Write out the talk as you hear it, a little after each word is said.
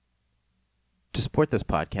to support this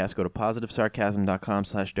podcast, go to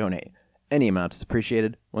positivesarcasm.com/donate. Any amount is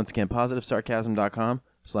appreciated. Once again,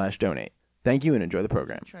 positivesarcasm.com/donate. Thank you and enjoy the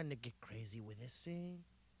program. I'm trying to get crazy with this thing.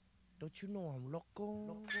 Don't you know I'm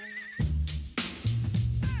loco?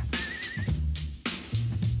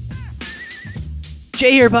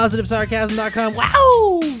 Jay here, positivesarcasm.com.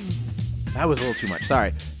 Wow! That was a little too much.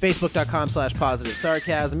 Sorry.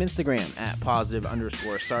 Facebook.com/positivesarcasm. Instagram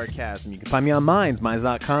 @positive_sarcasm. You can find me on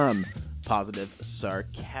Minds.com. Positive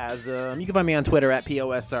Sarcasm. You can find me on Twitter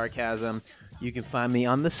 @POS Sarcasm. You can find me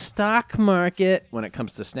on the stock market when it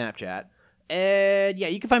comes to Snapchat. And yeah,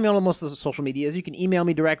 you can find me on most of the social medias. You can email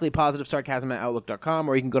me directly, positivesarcasm@outlook.com,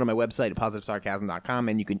 or you can go to my website at positivesarcasm.com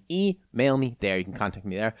and you can email me there. You can contact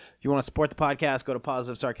me there. If you want to support the podcast, go to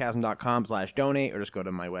positivesarcasm.com/donate, or just go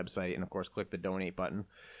to my website and, of course, click the donate button.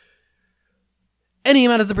 Any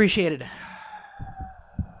amount is appreciated.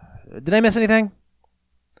 Did I miss anything?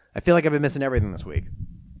 I feel like I've been missing everything this week.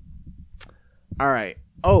 All right.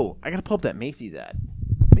 Oh, I got to pull up that Macy's ad.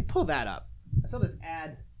 Let me pull that up. I saw this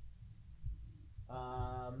ad.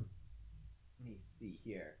 Let me see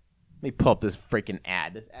here. Let me pull up this freaking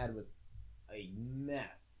ad. This ad was a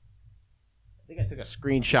mess. I think I took a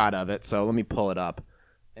screenshot of it, so let me pull it up.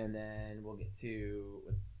 And then we'll get to,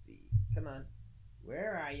 let's see. Come on.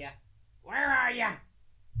 Where are ya? Where are ya?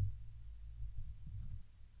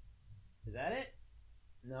 Is that it?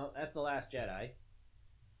 No, that's The Last Jedi.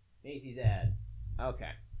 Macy's ad.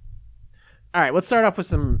 Okay. All right, let's start off with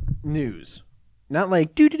some news. Not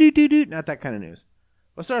like do-do-do-do-do, not that kind of news.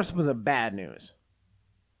 Let's start off with some bad news.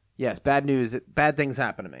 Yes, bad news. Bad things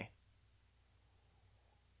happen to me.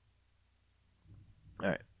 All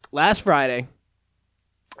right. Last Friday,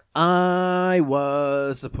 I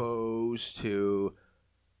was supposed to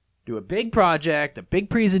do a big project, a big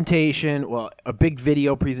presentation, well, a big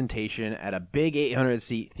video presentation at a big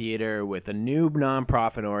 800-seat theater with a new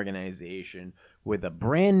nonprofit organization with a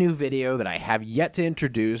brand new video that I have yet to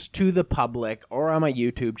introduce to the public or on my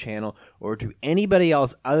YouTube channel or to anybody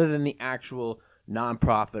else other than the actual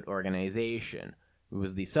nonprofit organization. It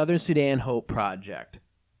was the Southern Sudan Hope Project.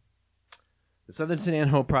 The Southern Sudan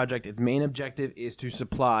Hope Project, its main objective is to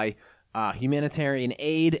supply humanitarian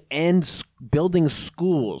aid and building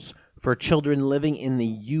schools for children living in the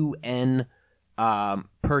UN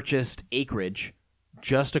purchased acreage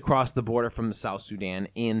just across the border from the South Sudan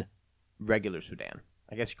in regular Sudan.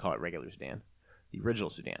 I guess you call it regular Sudan, the original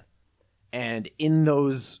Sudan. And in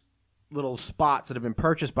those little spots that have been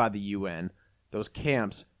purchased by the UN, those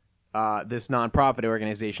camps, this nonprofit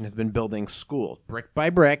organization has been building schools brick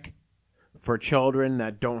by brick for children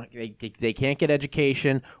that they can't get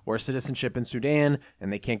education or citizenship in Sudan,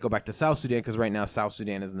 and they can't go back to South Sudan because right now South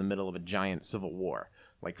Sudan is in the middle of a giant civil war,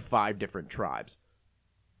 like 5 different tribes.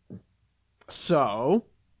 So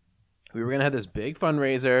we were going to have this big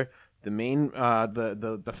fundraiser. The main,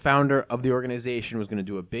 the founder of the organization was going to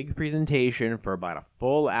do a big presentation for about a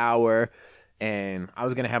full hour, and I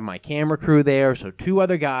was going to have my camera crew there, so 2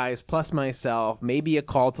 other guys plus myself, maybe a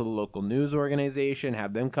call to the local news organization,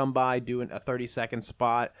 have them come by, do a 30-second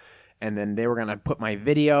spot, and then they were going to put my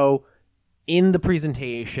video in the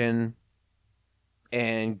presentation,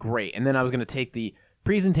 and great. And then I was going to take the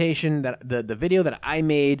presentation, that the video that I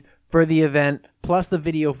made for the event, plus the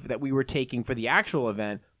video that we were taking for the actual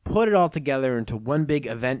event, put it all together into one big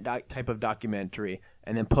event type of documentary,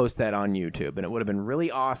 and then post that on YouTube. And it would have been really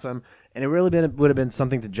awesome, and it really would have been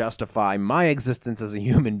something to justify my existence as a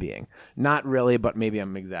human being. Not really, but maybe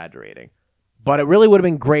I'm exaggerating. But it really would have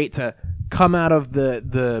been great to come out of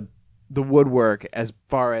the woodwork as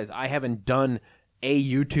far as I haven't done a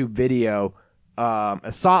YouTube video,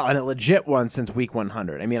 a solid, a legit one since week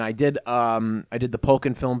 100. I mean, I did the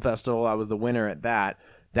Polkin Film Festival. I was the winner at that.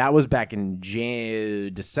 That was back in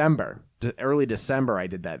December, early December. I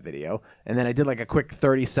did that video, and then I did like a quick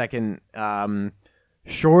 30-second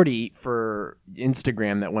shorty for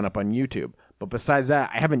Instagram that went up on YouTube. But besides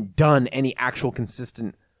that, I haven't done any actual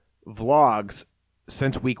consistent vlogs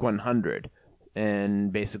since week 100,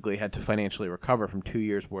 and basically had to financially recover from 2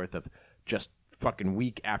 years worth of just fucking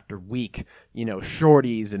week after week,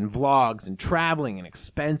 shorties and vlogs and traveling and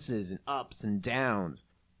expenses and ups and downs.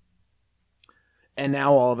 And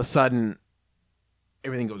now all of a sudden,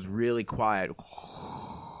 everything goes really quiet.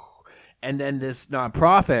 And then this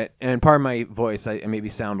nonprofit, and pardon my voice, I maybe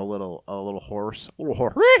sound a little hoarse, a little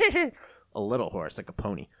hoarse, like a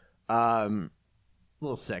pony. A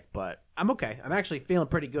little sick, but I'm okay. I'm actually feeling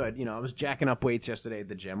pretty good. I was jacking up weights yesterday at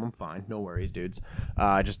the gym. I'm fine. No worries, dudes.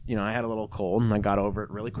 I had a little cold, and I got over it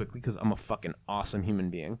really quickly because I'm a fucking awesome human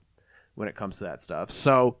being when it comes to that stuff.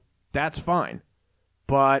 So that's fine.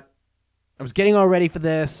 But I was getting all ready for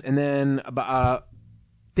this, and then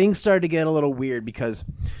things started to get a little weird because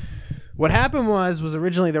what happened was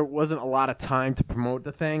originally there wasn't a lot of time to promote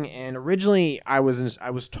the thing, and originally I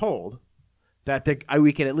was told that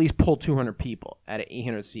we could at least pull 200 people at an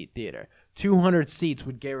 800-seat theater. 200 seats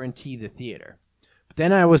would guarantee the theater.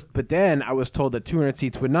 But then I was told that 200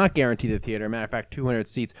 seats would not guarantee the theater. Matter of fact, 200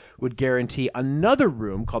 seats would guarantee another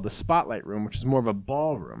room called the Spotlight Room, which is more of a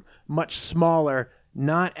ballroom, much smaller,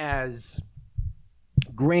 not as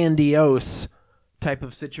grandiose type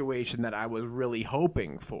of situation that I was really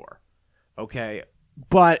hoping for. Okay,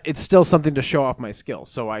 but it's still something to show off my skills.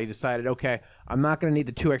 So I decided, okay, I'm not going to need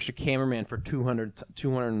the 2 extra cameramen for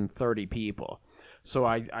 230 people. So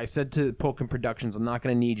I said to Polkin Productions, I'm not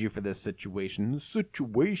going to need you for this situation.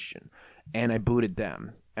 And I booted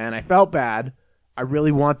them. And I felt bad. I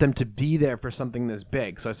really want them to be there for something this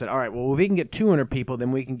big. So I said, all right, well, if we can get 200 people,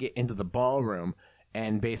 then we can get into the ballroom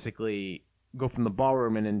and basically go from the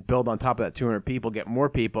ballroom and then build on top of that 200 people, get more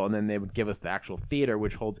people, and then they would give us the actual theater,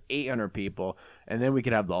 which holds 800 people. And then we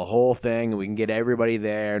could have the whole thing, and we can get everybody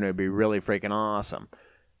there, and it would be really freaking awesome.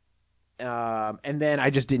 And then I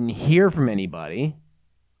just didn't hear from anybody.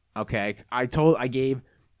 Okay, I gave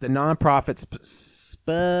the nonprofit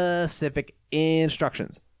specific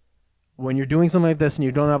instructions. When you're doing something like this and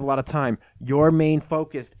you don't have a lot of time, your main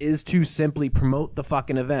focus is to simply promote the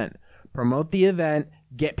fucking event. Promote the event,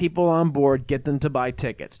 get people on board, get them to buy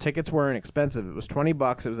tickets. Tickets weren't expensive. It was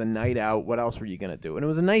 $20. It was a night out. What else were you going to do? And it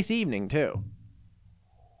was a nice evening, too.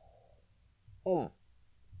 Oh.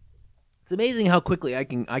 It's amazing how quickly I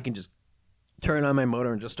can just turn on my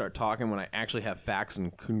motor and just start talking when I actually have facts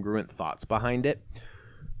and congruent thoughts behind it.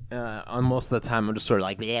 On most of the time, I'm just sort of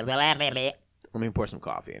like, bleh, bleh, bleh, bleh. Let me pour some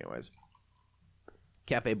coffee anyways.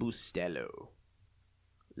 Cafe Bustelo.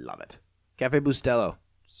 Love it. Cafe Bustelo.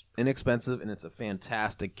 It's inexpensive, and it's a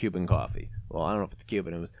fantastic Cuban coffee. Well, I don't know if it's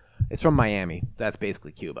Cuban. It's from Miami. That's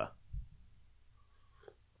basically Cuba.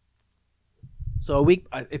 So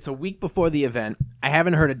it's a week before the event. I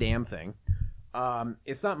haven't heard a damn thing.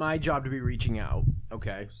 It's not my job to be reaching out.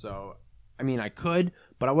 Okay, so I mean I could,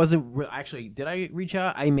 but I wasn't actually. Did I reach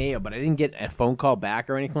out? I may have, but I didn't get a phone call back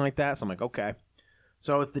or anything like that. So I'm like, okay.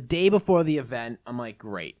 So it's the day before the event. I'm like,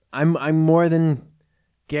 great. I'm more than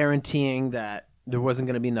guaranteeing that there wasn't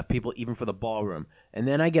going to be enough people even for the ballroom. And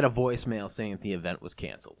then I get a voicemail saying that the event was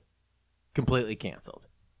canceled, completely canceled.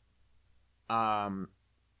 That's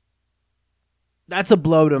a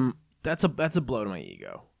blow to my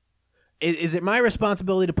ego. Is it my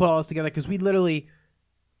responsibility to put all this together? Because we literally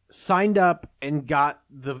signed up and got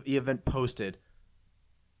the event posted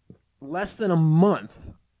less than a month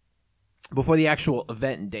before the actual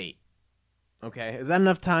event date. Okay, is that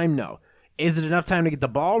enough time? No. Is it enough time to get the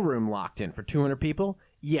ballroom locked in for 200 people?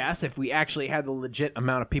 Yes, if we actually had the legit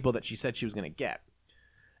amount of people that she said she was going to get.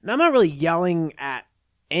 Now, I'm not really yelling at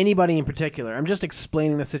anybody in particular. I'm just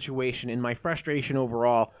explaining the situation and my frustration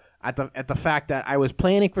overall at the fact that I was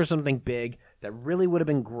planning for something big that really would have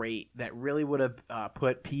been great, that really would have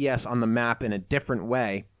put PS on the map in a different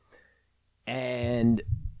way, and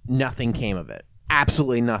nothing came of it.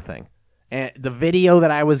 Absolutely nothing. And the video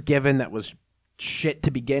that I was given that was shit to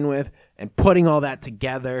begin with, and putting all that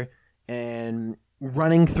together and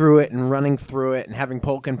running through it and having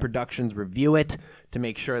Polkin Productions review it to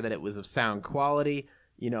make sure that it was of sound quality,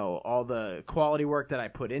 you know, all the quality work that I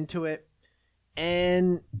put into it,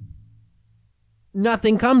 and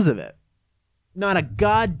nothing comes of it. Not a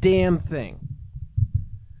goddamn thing.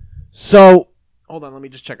 So, hold on, let me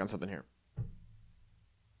just check on something here.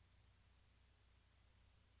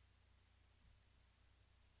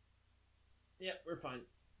 Yeah, we're fine.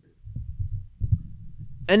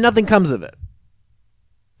 And nothing comes of it.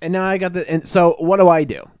 And now I got and so what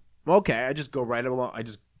do? Okay, I just go right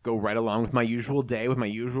along with my usual day, with my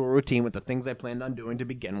usual routine, with the things I planned on doing to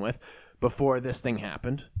begin with before this thing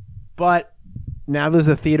happened. But now there's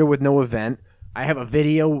a theater with no event. I have a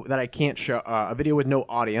video that I can't show, a video with no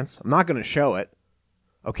audience. I'm not going to show it.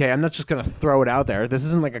 Okay, I'm not just going to throw it out there. This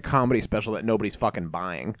isn't like a comedy special that nobody's fucking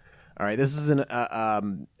buying. All right, this is a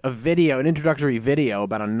video, an introductory video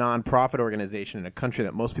about a non-profit organization in a country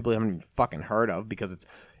that most people haven't even fucking heard of because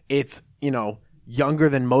it's you know, younger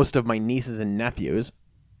than most of my nieces and nephews.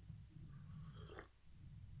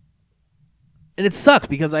 And it sucks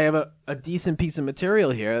because I have a decent piece of material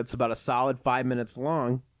here that's about a solid 5 minutes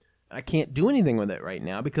long. I can't do anything with it right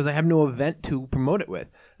now because I have no event to promote it with.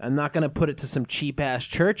 I'm not going to put it to some cheap-ass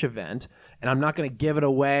church event, and I'm not going to give it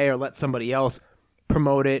away or let somebody else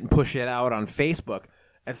promote it and push it out on Facebook.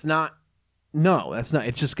 That's not.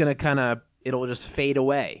 It's just going to it'll just fade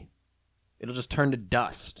away. It'll just turn to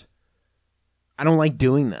dust. I don't like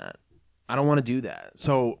doing that. I don't want to do that.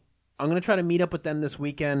 So I'm going to try to meet up with them this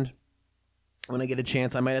weekend when I get a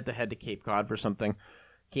chance. I might have to head to Cape Cod for something.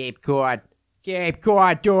 Cape Cod,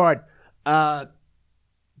 dude. But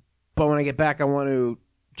when I get back, I want to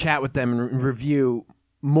chat with them and review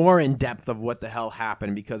more in depth of what the hell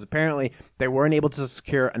happened, because apparently they weren't able to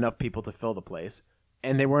secure enough people to fill the place,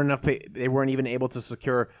 and they weren't even able to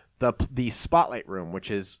secure the spotlight room, which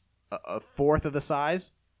is a fourth of the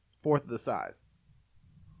size.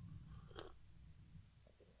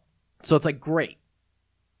 So it's like, great.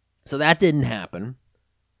 So that didn't happen.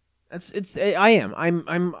 I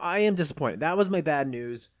am disappointed. That was my bad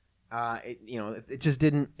news. It just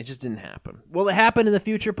didn't happen. Will it happen in the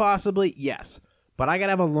future? Possibly, yes. But I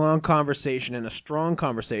gotta have a long conversation and a strong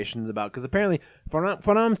conversations about, because apparently, from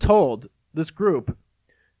what I'm told, this group,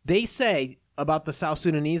 they say about the South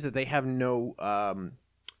Sudanese that they have no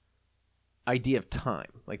idea of time.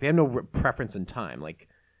 Like, they have no preference in time. Like,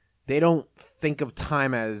 they don't think of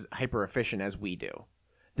time as hyper efficient as we do.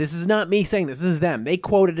 This is not me saying this. This is them. They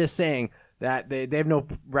quoted as saying that they have no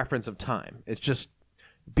reference of time. It's just,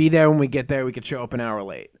 be there when we get there. We could show up an hour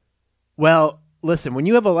late. Well, listen, when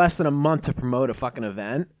you have less than a month to promote a fucking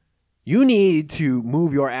event, you need to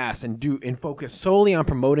move your ass and focus solely on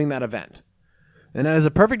promoting that event. And that is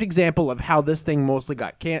a perfect example of how this thing mostly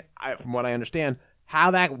got from what I understand,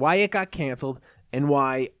 why it got canceled, and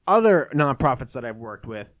why other nonprofits that I've worked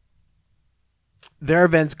with, their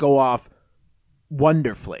events go off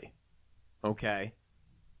wonderfully. Okay?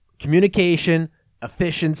 Communication,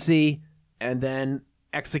 efficiency, and then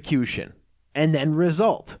execution, and then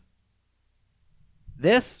result.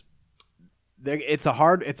 It's a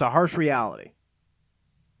harsh reality.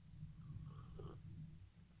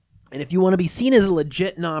 And if you want to be seen as a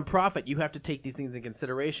legit nonprofit, you have to take these things in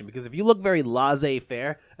consideration, because if you look very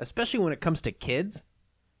laissez-faire, especially when it comes to kids,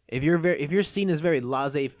 if you're seen as very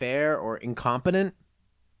laissez-faire or incompetent,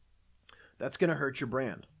 that's going to hurt your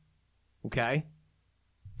brand. Okay?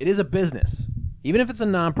 It is a business. Even if it's a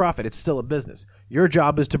nonprofit, it's still a business. Your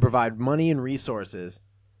job is to provide money and resources,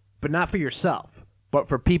 but not for yourself, but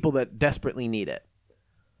for people that desperately need it.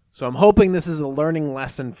 So I'm hoping this is a learning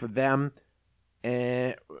lesson for them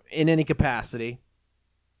in any capacity,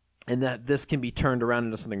 and that this can be turned around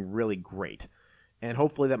into something really great. And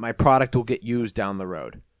hopefully that my product will get used down the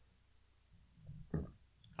road.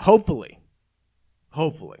 Hopefully.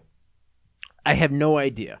 I have no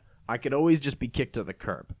idea. I could always just be kicked to the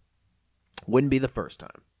curb. Wouldn't be the first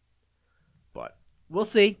time. But we'll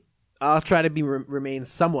see. I'll try to remain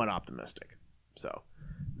somewhat optimistic. So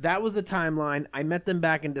that was the timeline. I met them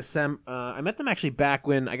back in December. I met them actually back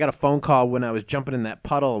when I got a phone call when I was jumping in that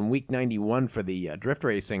puddle in week 91 for the drift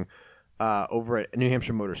racing over at New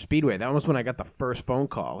Hampshire Motor Speedway. That was when I got the first phone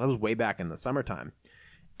call. That was way back in the summertime.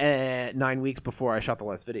 9 weeks before I shot the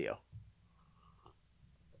last video.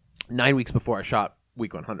 9 weeks before I shot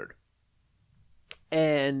week 100.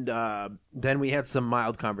 And then we had some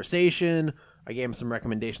mild conversation. I gave them some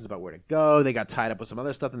recommendations about where to go. They got tied up with some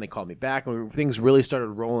other stuff, and they called me back. And things really started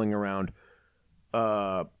rolling around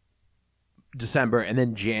December and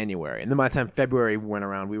then January. And then by the time February went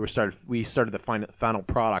around, we started the final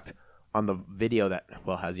product on the video that,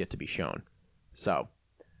 well, has yet to be shown. So,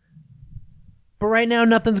 but right now,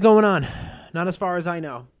 nothing's going on. Not as far as I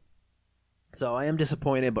know. So I am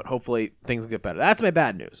disappointed, but hopefully things will get better. That's my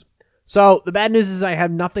bad news. So the bad news is I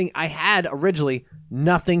had originally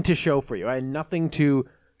nothing to show for you. I had nothing to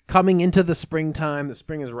coming into the springtime. The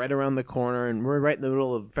spring is right around the corner, and we're right in the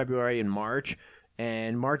middle of February and March.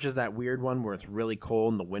 And March is that weird one where it's really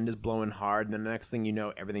cold and the wind is blowing hard. And then the next thing you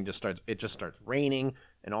know, everything just starts raining,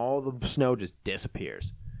 and all the snow just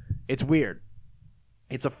disappears. It's weird.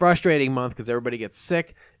 It's a frustrating month because everybody gets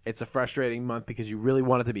sick. It's a frustrating month because you really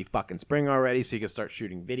want it to be fucking spring already so you can start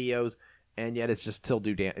shooting videos. And yet it's just still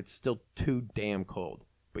too damn cold.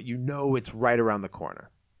 But you know it's right around the corner.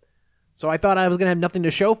 So I thought I was going to have nothing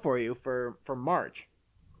to show for you for March.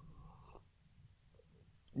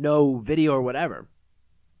 No video or whatever.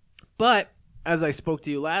 But as I spoke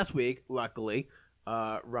to you last week, luckily,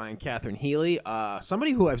 Ryan Catherine Healy,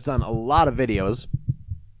 somebody who I've done a lot of videos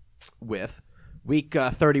with, week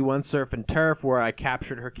 31 Surf and Turf, where I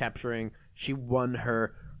captured her she won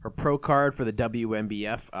her pro card for the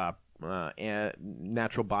WNBF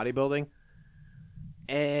natural bodybuilding.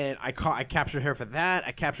 And I captured her for that.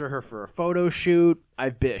 I captured her for a photo shoot.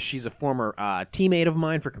 She's a former teammate of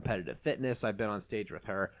mine for competitive fitness. I've been on stage with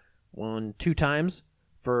her 2 times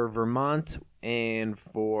for Vermont and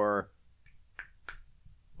for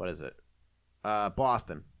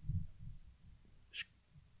Boston.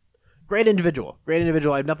 Great individual.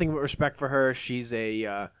 I have nothing but respect for her. She's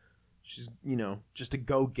She's, just a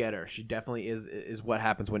go-getter. She definitely is what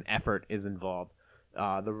happens when effort is involved.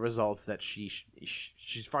 The results that she's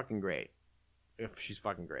fucking great. If she's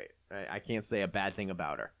fucking great. I can't say a bad thing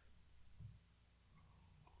about her.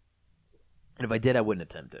 And if I did, I wouldn't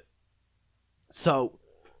attempt it. So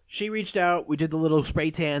she reached out. We did the little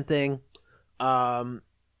spray tan thing.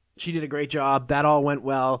 She did a great job. That all went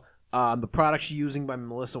well. The product she's using by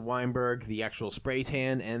Melissa Weinberg, the actual spray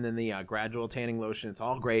tan, and then the gradual tanning lotion. It's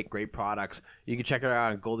all great products. You can check it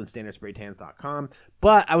out on goldenstandardspraytans.com.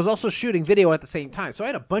 But I was also shooting video at the same time, so I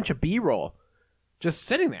had a bunch of B-roll just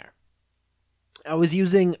sitting there. I was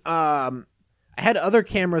using, I had other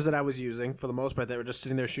cameras that I was using for the most part that were just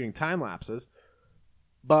sitting there shooting time lapses.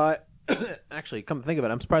 But actually, come to think of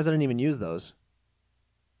it, I'm surprised I didn't even use those.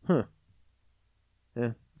 Yeah,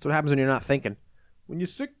 that's what happens when you're not thinking. When you're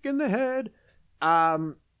sick in the head.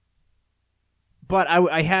 But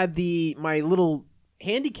I had my little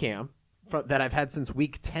handy cam that I've had since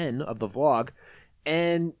week 10 of the vlog,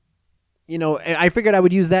 and I figured I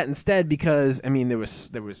would use that instead because there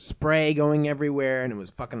was spray going everywhere and it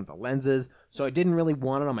was fucking up the lenses, so I didn't really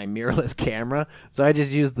want it on my mirrorless camera. So I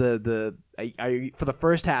just used I for the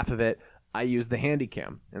first half of it I used the handy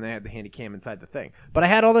cam, and I had the handy cam inside the thing. But I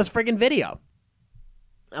had all this friggin' video.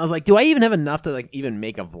 I was like, do I even have enough to even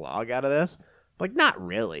make a vlog out of this? Not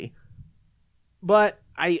really. But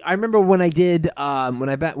I remember when I did when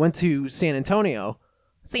I went to San Antonio.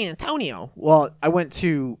 Well, I went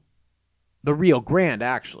to the Rio Grande,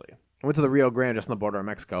 actually. I went to the Rio Grande just on the border of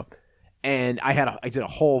Mexico, and I did a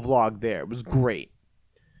whole vlog there. It was great.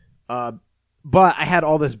 But I had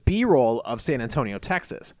all this B-roll of San Antonio,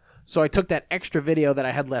 Texas. So I took that extra video that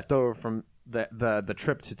I had left over from the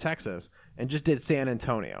trip to Texas and just did San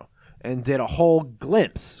Antonio and did a whole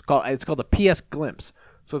glimpse. It's called a PS glimpse.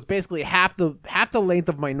 So it's basically half the length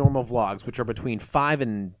of my normal vlogs, which are between 5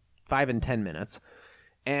 and 10 minutes.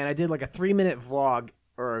 And I did like a 3-minute vlog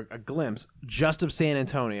or a glimpse just of San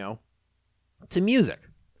Antonio to music.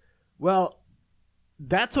 Well,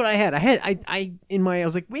 that's what I had. I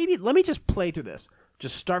was like, maybe let me just play through this.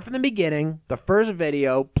 Just start from the beginning, the first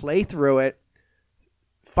video, play through it,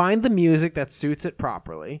 find the music that suits it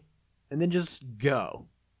properly, and then just go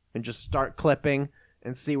and just start clipping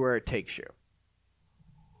and see where it takes you.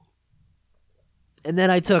 And then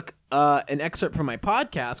I took an excerpt from my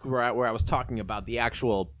podcast where I was talking about the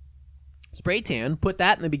actual spray tan, put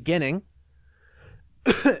that in the beginning,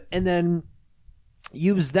 and then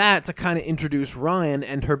use that to kind of introduce Ryan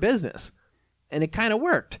and her business. And it kind of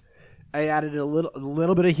worked. I added a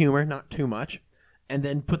little bit of humor, not too much, and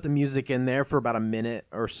then put the music in there for about a minute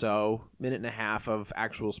or so, minute and a half of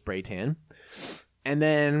actual spray tan, and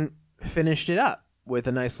then finished it up with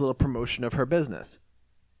a nice little promotion of her business.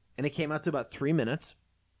 And it came out to about 3 minutes.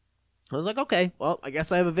 I was like, okay, well, I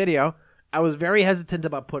guess I have a video. I was very hesitant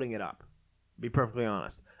about putting it up, to be perfectly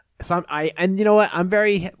honest. So and you know what?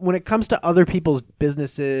 when it comes to other people's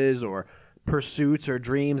businesses or pursuits or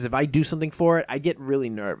dreams, if I do something for it, I get really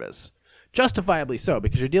nervous. Justifiably so,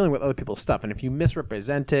 because you're dealing with other people's stuff, and if you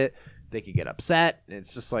misrepresent it, they could get upset, and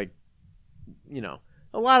it's just like,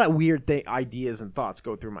 a lot of weird ideas and thoughts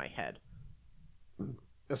go through my head.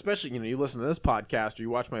 Especially, you listen to this podcast or you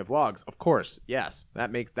watch my vlogs, of course, yes,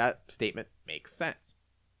 that statement makes sense.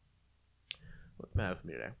 What's the matter with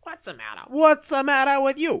me today? What's the matter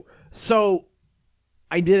with you? So,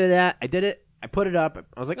 I did it. I put it up.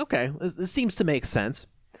 I was like, okay, this seems to make sense.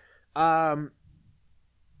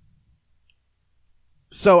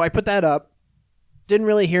 So I put that up. Didn't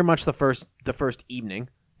really hear much the first evening.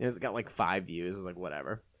 It got like 5 views. I was like,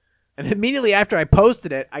 whatever. And immediately after I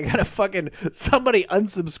posted it, I got somebody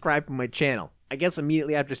unsubscribed from my channel. I guess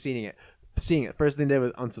immediately after seeing it, first thing they did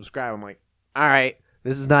was unsubscribe. I'm like, all right,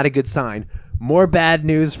 this is not a good sign. More bad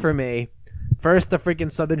news for me. First, the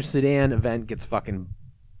freaking Southern Sudan event gets fucking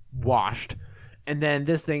washed, and then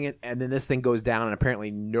this thing goes down, and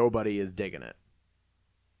apparently nobody is digging it.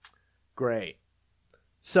 Great.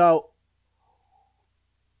 So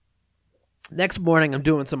next morning, I'm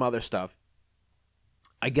doing some other stuff.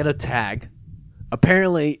 I get a tag.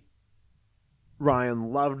 Apparently,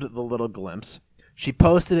 Ryan loved the little glimpse. She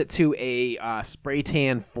posted it to a spray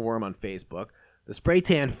tan forum on Facebook. The spray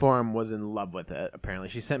tan forum was in love with it, apparently.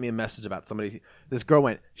 She sent me a message about somebody. This girl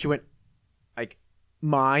went, like,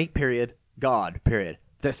 my, period, God, period.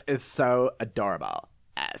 This is so adorable.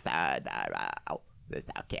 It's so adorable. It's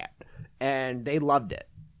so cute. And they loved it.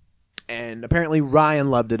 And apparently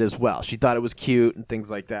Ryan loved it as well. She thought it was cute and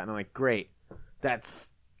things like that. And I'm like, great.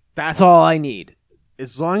 That's all I need.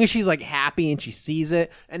 As long as she's like happy and she sees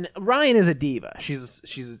it. And Ryan is a diva. She's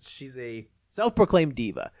a self-proclaimed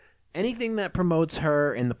diva. anything that promotes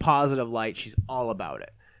her in the positive light, she's all about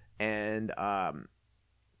it. And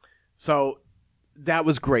so that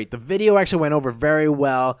was great. The video actually went over very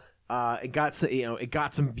well. It got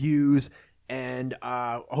some views, and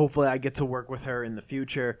hopefully I get to work with her in the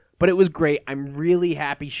future. But it was great. I'm really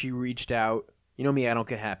happy she reached out. You know me, I don't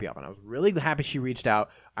get happy often. I was really happy she reached out.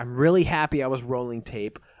 I'm really happy I was rolling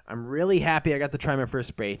tape. I'm really happy I got to try my first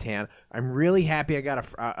spray tan. I'm really happy I got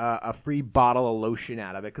a free bottle of lotion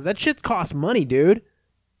out of it, because that shit costs money, dude.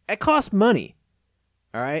 It costs money.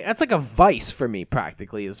 All right? That's like a vice for me,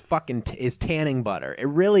 practically, is tanning butter. It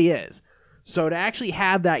really is. So to actually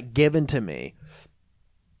have that given to me,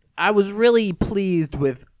 I was really pleased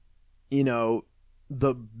with,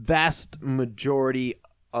 the vast majority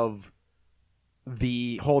of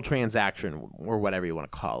the whole transaction, or whatever you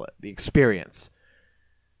want to call it, the experience.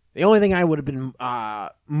 The only thing I would have been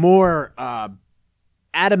more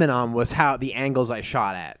adamant on was how the angles I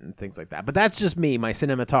shot at and things like that. But that's just me, my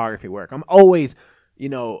cinematography work. I'm always,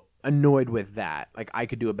 annoyed with that. Like, I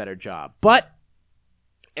could do a better job. But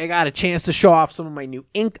I got a chance to show off some of my new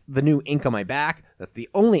ink, the new ink on my back. That's the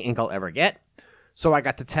only ink I'll ever get. So I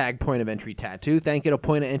got to tag Point of Entry Tattoo. Thank you to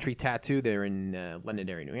Point of Entry Tattoo. They're in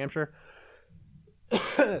Londonderry, New Hampshire.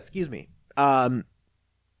 Excuse me. Got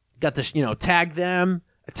to, tag them.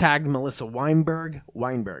 I tagged Melissa Weinberg.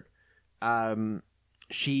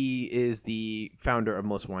 She is the founder of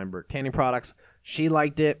Melissa Weinberg Tanning Products. She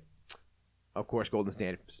liked it. Of course, Golden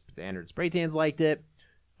Standard Spray Tans liked it.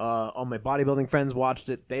 All my bodybuilding friends watched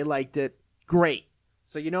it. They liked it. Great.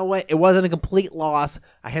 So you know what? It wasn't a complete loss.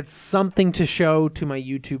 I had something to show to my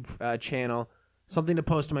YouTube channel. Something to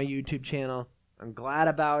post to my YouTube channel. I'm glad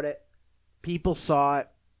about it. People saw it,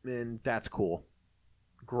 and that's cool.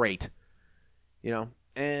 Great.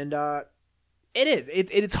 And it is.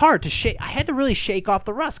 It's hard to shake. I had to really shake off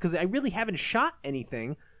the rust, because I really haven't shot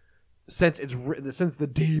anything since the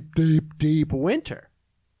deep winter.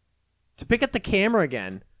 To pick up the camera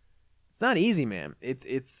again, it's not easy, man.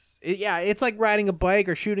 It's like riding a bike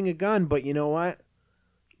or shooting a gun, but you know what?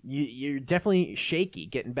 You're definitely shaky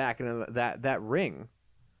getting back into that ring.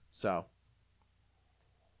 So,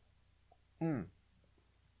 my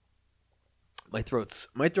throat's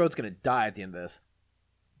gonna die at the end of this.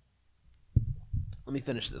 Let me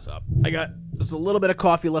finish this up. I got just a little bit of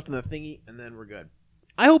coffee left in the thingy, and then we're good.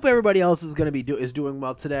 I hope everybody else is doing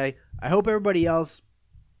well today. I hope everybody else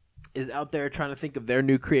is out there trying to think of their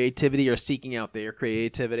new creativity or seeking out their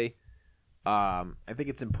creativity. I think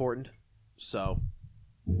it's important. So,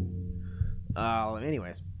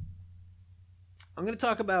 anyways, I'm going to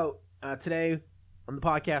talk about today on the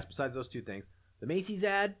podcast, besides those two things, the Macy's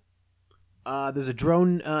ad. There's a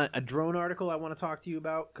drone article I want to talk to you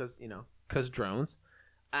about, because drones.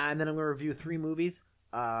 And then I'm going to review 3 movies.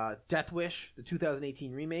 Death Wish, the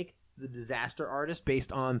 2018 remake, The Disaster Artist,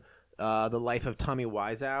 based on the life of Tommy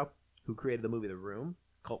Wiseau, who created the movie The Room,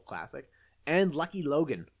 cult classic, and Lucky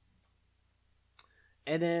Logan.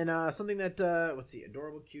 And then something that,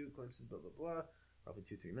 adorable, cute, glimpses, blah, blah, blah, roughly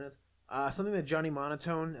 2-3 minutes. Something that Johnny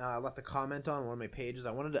Monotone left a comment on one of my pages.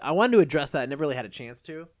 I wanted to address that. I never really had a chance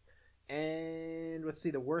to. And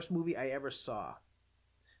the worst movie I ever saw.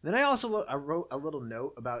 Then I also wrote a little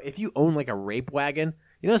note about if you own like a rape wagon.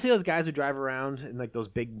 See those guys who drive around in like those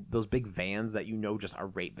big vans that just are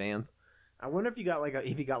rape vans. I wonder if you got like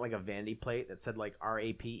a vanity plate that said like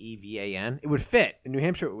RAPEVAN. It would fit in New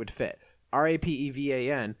Hampshire. It would fit.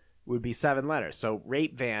 RAPEVAN would be 7 letters. So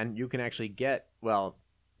rape van, you can actually get. Well,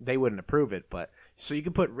 they wouldn't approve it, but so you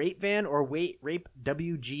can put rape van or rape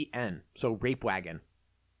WGN. So rape wagon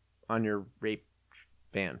on your rape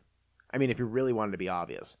van. I mean, if you really wanted to be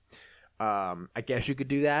obvious, I guess you could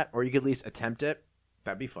do that, or you could at least attempt it.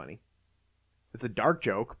 That'd be funny. It's a dark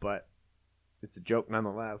joke, but it's a joke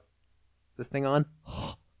nonetheless. Is this thing on?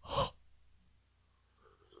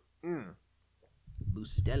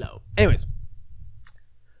 Bustelo. Anyways,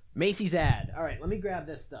 Macy's ad. All right, let me grab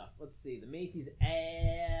this stuff. Let's see. The Macy's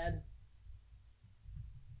ad.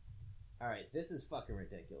 All right, this is fucking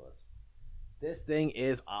ridiculous. This thing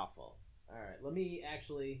is awful. All right, let me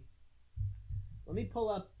pull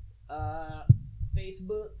up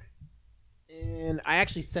Facebook, and I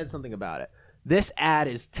actually said something about it. This ad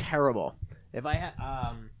is terrible. If I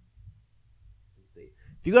let's see.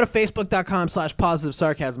 If you go to facebook.com/positive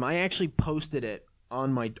sarcasm, I actually posted it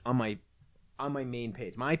on my main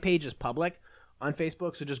page. My page is public on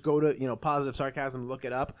Facebook, so just go to positive sarcasm, look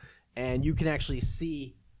it up, and you can actually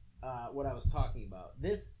see what I was talking about.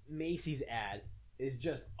 This Macy's ad is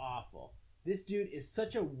just awful. This dude is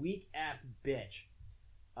such a weak-ass bitch.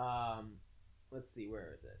 Let's see,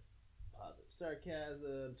 where is it? Positive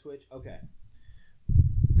sarcasm, Twitch. Okay.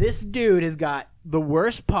 This dude has got the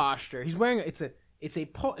worst posture. He's wearing it's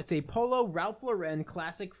a polo Ralph Lauren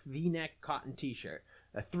classic V-neck cotton T-shirt.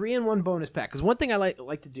 A 3-in-1 bonus pack. Because one thing I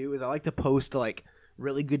like to do is I like to post like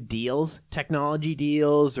really good deals, technology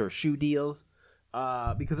deals or shoe deals,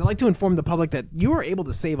 because I like to inform the public that you are able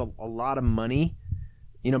to save a lot of money.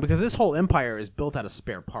 You know, because this whole empire is built out of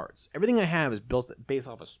spare parts. Everything I have is built based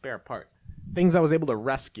off of spare parts, things I was able to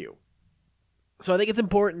rescue. So I think it's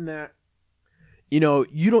important that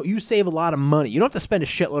you save a lot of money. You don't have to spend a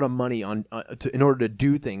shitload of money in order to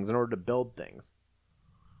do things, in order to build things.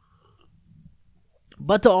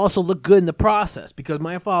 But to also look good in the process, because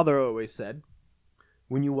my father always said,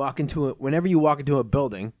 whenever you walk into a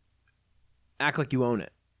building, act like you own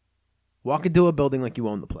it. Walk into a building like you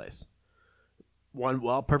own the place.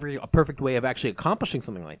 A perfect way of actually accomplishing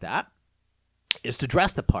something like that is to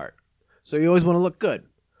dress the part. So you always want to look good,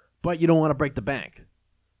 but you don't want to break the bank.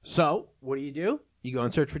 So what do? You go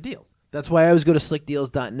and search for deals. That's why I always go to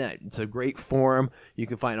slickdeals.net. It's a great forum. You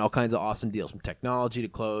can find all kinds of awesome deals, from technology to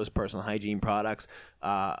clothes, personal hygiene products,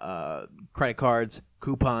 credit cards,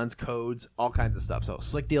 coupons, codes, all kinds of stuff. So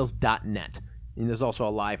slickdeals.net. And there's also a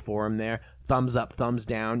live forum there. Thumbs up, thumbs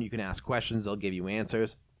down. You can ask questions. They'll give you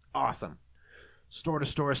answers. Awesome.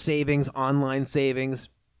 Store-to-store savings, online savings.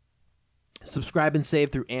 Subscribe and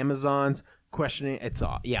save through Amazon's questioning. It's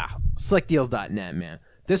all, slickdeals.net, man.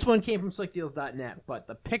 This one came from slickdeals.net, but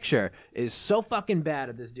the picture is so fucking bad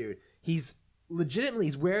of this dude. He's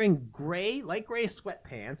wearing light gray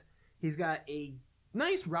sweatpants. He's got a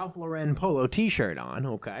nice Ralph Lauren polo T-shirt on,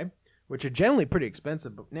 okay, which are generally pretty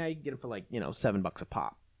expensive, but now you can get them for like, $7 a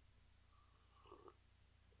pop.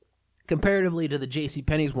 Comparatively to the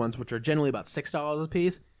JCPenney's ones, which are generally about $6 a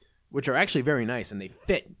piece, which are actually very nice, and they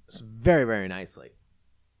fit very, very nicely.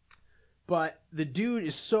 But the dude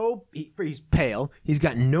is he's pale. He's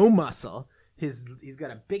got no muscle. He's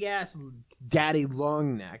got a big-ass daddy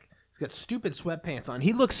long neck. He's got stupid sweatpants on.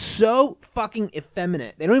 He looks so fucking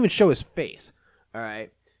effeminate. They don't even show his face, all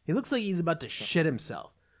right? He looks like he's about to shit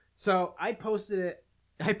himself. So I posted it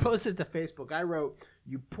to Facebook. I wrote,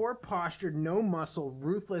 "You poor-postured, no-muscle,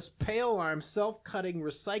 ruthless, pale-armed, self-cutting,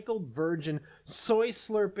 recycled virgin,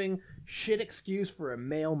 soy-slurping, shit excuse for a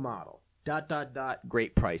male model. ...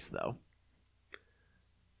 Great price, though."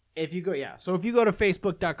 If you go to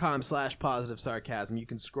facebook.com/positive sarcasm, you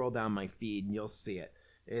can scroll down my feed and you'll see it.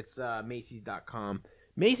 It's Macy's.com.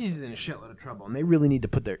 Macy's is in a shitload of trouble, and they really need to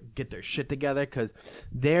get their shit together, because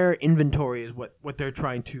their inventory is what they're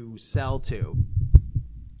trying to sell to.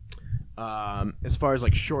 As far as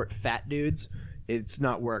like short, fat dudes, it's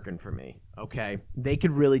not working for me. Okay, they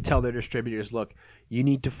could really tell their distributors, look, you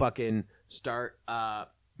need to fucking start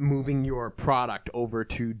moving your product over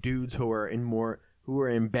to dudes who are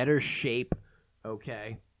in better shape.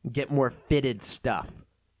 Okay, get more fitted stuff.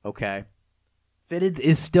 Okay, fitted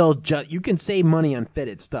is still you can save money on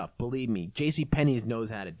fitted stuff. Believe me, JCPenney's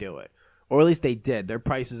knows how to do it, or at least they did. Their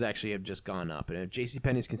prices actually have just gone up, and if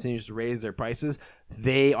JCPenney's continues to raise their prices,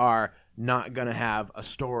 they are not going to have a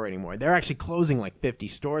store anymore. They're actually closing like 50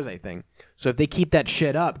 stores, I think. So if they keep that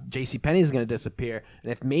shit up, JCPenney's is going to disappear.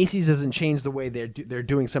 And if Macy's doesn't change the way they're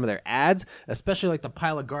doing some of their ads, especially like the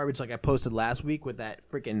pile of garbage like I posted last week with that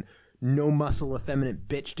freaking no-muscle, effeminate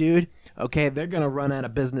bitch dude, okay, they're going to run out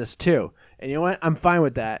of business too. And you know what? I'm fine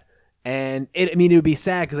with that. And it would be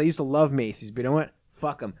sad, because I used to love Macy's, but you know what?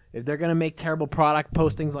 Fuck them. If they're going to make terrible product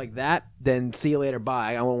postings like that, then see you later,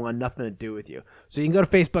 bye. I won't want nothing to do with you. So you can go to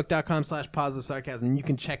facebook.com/positive sarcasm, and you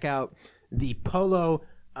can check out the polo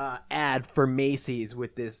ad for Macy's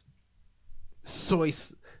with this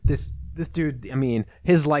this dude. I mean,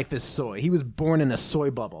 his life is soy. He was born in a soy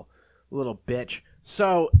bubble, little bitch.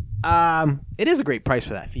 So it is a great price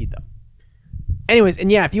for that feed, though. Anyways,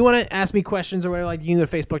 and yeah, if you want to ask me questions or whatever, like, you can go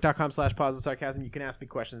to facebook.com/positive sarcasm. You can ask me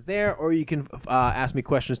questions there, or you can ask me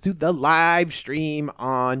questions through the live stream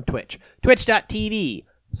on Twitch.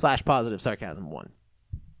 Twitch.tv/positive sarcasm1.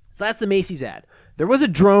 So that's the Macy's ad. There was a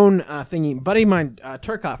drone thingy. Buddy of mine,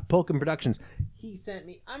 Turkoff, Polkin Productions, he sent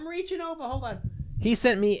me, I'm reaching over, hold on. He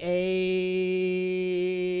sent me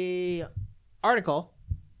a article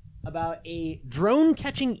about a drone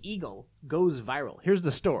catching eagle goes viral. Here's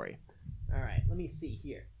the story. All right, let me see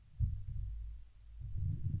here.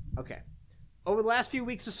 Okay. Over the last few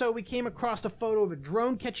weeks or so, we came across a photo of a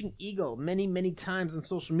drone-catching eagle many, many times on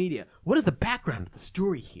social media. What is the background of the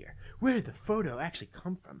story here? Where did the photo actually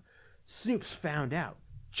come from? Snoops found out.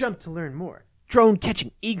 Jumped to learn more.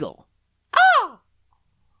 Drone-catching eagle. Ah!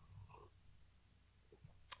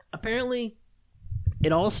 Apparently,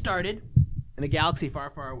 it all started in a galaxy far,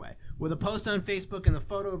 far away, with a post on Facebook, and the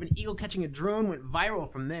photo of an eagle catching a drone went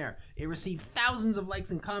viral from there. It received thousands of likes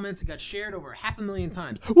and comments and got shared over 500,000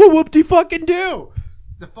 times. Well, whoop-de-fucking-do!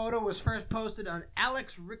 The photo was first posted on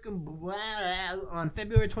Alex Rickenblatt on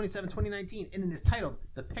February 27, 2019, and it is titled,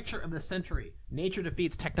 The Picture of the Century, Nature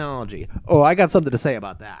Defeats Technology. Oh, I got something to say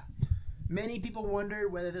about that. Many people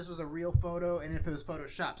wondered whether this was a real photo and if it was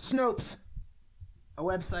Photoshopped. Snopes, a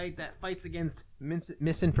website that fights against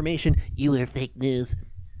misinformation, you hear fake news,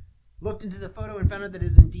 looked into the photo and found out that it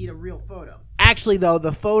was indeed a real photo. Actually, though,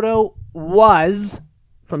 the photo was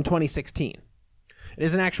from 2016. It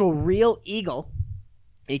is an actual real eagle,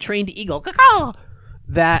 a trained eagle,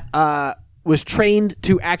 that was trained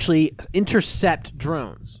to actually intercept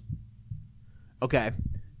drones. Okay.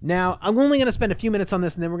 Now, I'm only going to spend a few minutes on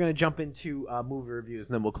this, and then we're going to jump into movie reviews,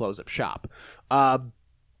 and then we'll close up shop.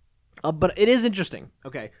 But it is interesting.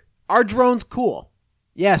 Okay. Are drones cool?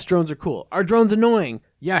 Yes, drones are cool. Are drones annoying?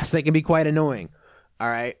 Yes, they can be quite annoying. All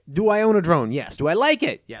right. Do I own a drone? Yes. Do I like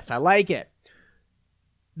it? Yes, I like it.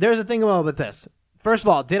 There's a thing about this. First of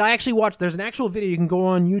all, did I actually watch? There's an actual video you can go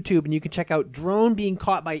on YouTube, and you can check out drone being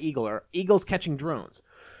caught by eagle, or eagles catching drones.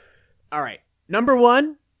 All right. Number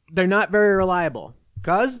one, they're not very reliable.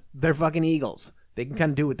 Because they're fucking eagles. They can kind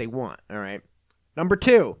of do what they want, all right? Number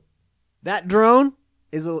two, that drone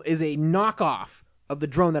is a knockoff of the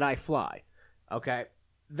drone that I fly, okay?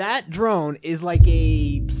 That drone is like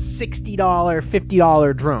a $60,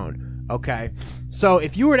 $50 drone, okay? So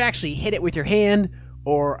if you were to actually hit it with your hand,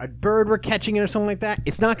 or a bird were catching it or something like that,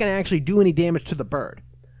 it's not going to actually do any damage to the bird,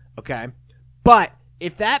 okay? But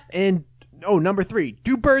if that, and, number three,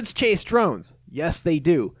 do birds chase drones? Yes, they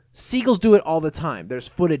do. Seagulls do it all the time. There's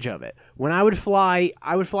footage of it. When I would fly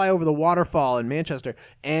over the waterfall in Manchester,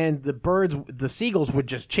 and the seagulls would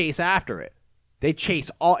just chase after it. They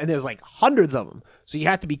chase and there's like hundreds of them. So you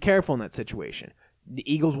have to be careful in that situation. The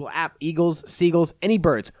eagles, seagulls, any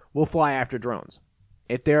birds will fly after drones.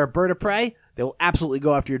 If they're a bird of prey, they will absolutely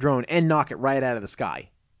go after your drone and knock it right out of the sky.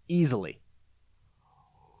 Easily.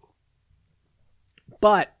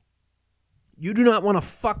 But you do not want to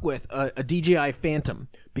fuck with a DJI Phantom,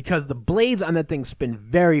 because the blades on that thing spin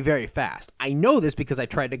very, very fast. I know this because I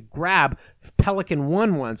tried to grab Pelican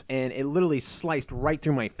 1 once, and it literally sliced right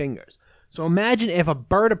through my fingers. So imagine if a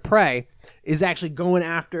bird of prey is actually going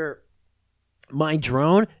after my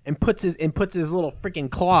drone and puts his little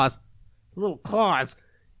freaking claws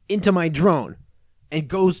into my drone and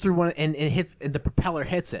goes through one and hits, and the propeller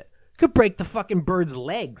hits it. Could break the fucking bird's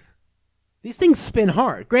legs. These things spin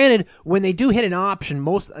hard. Granted, when they do hit an option,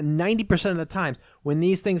 90% of the times, when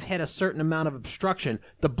these things hit a certain amount of obstruction,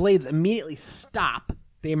 the blades immediately stop.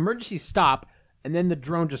 They emergency stop, and then the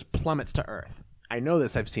drone just plummets to Earth. I know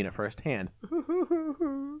this. I've seen it firsthand.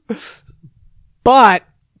 But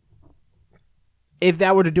if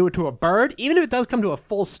that were to do it to a bird, even if it does come to a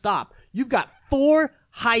full stop, you've got 4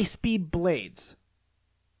 high-speed blades.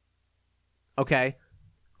 Okay?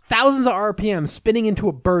 Thousands of RPM spinning into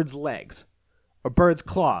a bird's legs, a bird's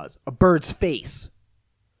claws, a bird's face.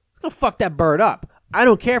 It's gonna fuck that bird up. I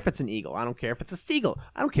don't care if it's an eagle. I don't care if it's a seagull.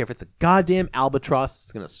 I don't care if it's a goddamn albatross.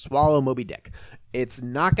 It's gonna swallow Moby Dick. It's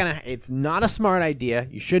not a smart idea.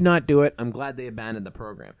 You should not do it. I'm glad they abandoned the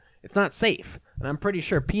program. It's not safe. And I'm pretty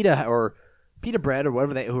sure PETA Bread or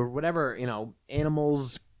whatever,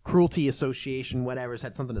 Animals Cruelty Association, whatever's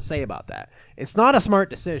had something to say about that. It's not a smart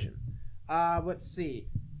decision. Let's see.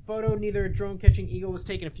 Photo neither a drone catching eagle was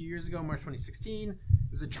taken a few years ago, March 2016. It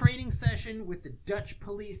was a training session with the Dutch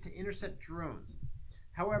police to intercept drones.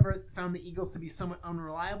 However, found the eagles to be somewhat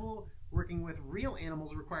unreliable. Working with real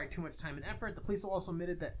animals required too much time and effort. The police also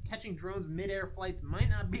admitted that catching drones mid-air flights might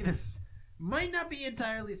not be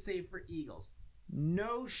entirely safe for eagles.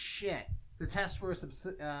 No shit. The tests were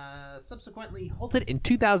subsequently halted in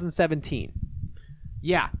 2017.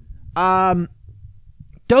 Yeah. Don't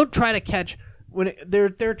try to catch when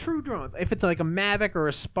they're true drones. If it's like a Mavic or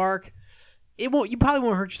a Spark, you probably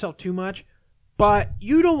won't hurt yourself too much. But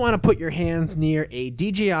you don't want to put your hands near a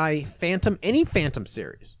DJI Phantom, any Phantom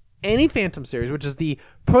series, which is the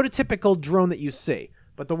prototypical drone that you see.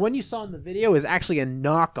 But the one you saw in the video is actually a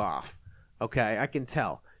knockoff. Okay, I can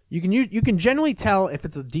tell. You can generally tell if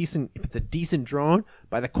it's a decent drone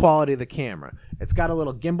by the quality of the camera. It's got a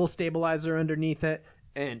little gimbal stabilizer underneath it,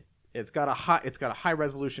 and it's got a high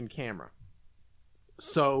resolution camera.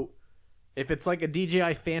 So if it's like a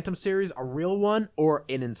DJI Phantom series, a real one, or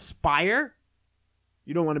an Inspire,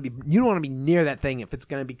 you don't want to be near that thing if it's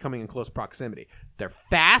going to be coming in close proximity. They're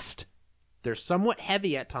fast. They're somewhat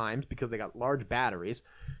heavy at times because they got large batteries.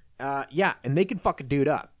 And they can fuck a dude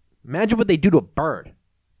up. Imagine what they do to a bird.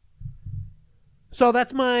 So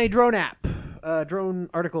that's my drone app. drone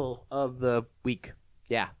article of the week.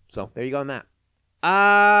 Yeah, so there you go on that.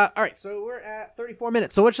 All right, so we're at 34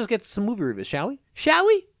 minutes. So let's just get some movie reviews, shall we? Shall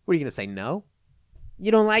we? What are you gonna say? No?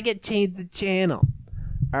 You don't like it? Change the channel.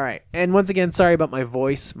 All right, and once again, sorry about my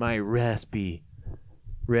voice, my raspy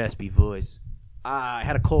voice. I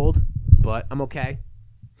had a cold, but I'm okay.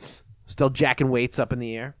 Still jacking weights up in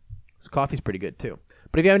the air. This coffee's pretty good too.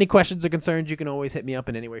 But if you have any questions or concerns, you can always hit me up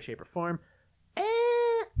in any way, shape, or form.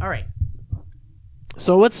 All right.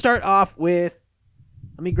 So let's start off with.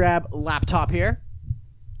 Let me grab a laptop here.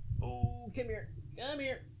 Oh, come here. Come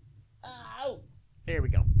here. Ow. There we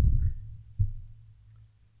go.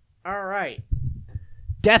 All right.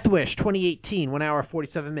 Death Wish 2018, 1 hour,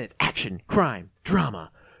 47 minutes. Action, crime,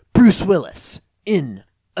 drama. Bruce Willis in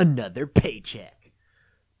another paycheck.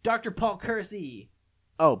 Dr. Paul Kersey.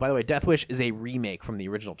 Oh, by the way, Death Wish is a remake from the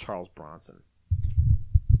original Charles Bronson.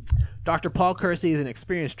 Dr. Paul Kersey is an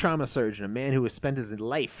experienced trauma surgeon, a man who has spent his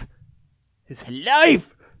life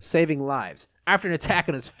saving lives. After an attack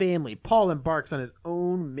on his family, Paul embarks on his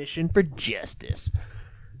own mission for justice.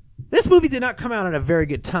 This movie did not come out at a very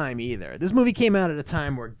good time either. This movie came out at a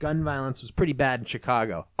time where gun violence was pretty bad in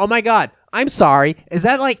Chicago. Oh my god, I'm sorry. Is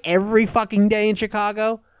that like every fucking day in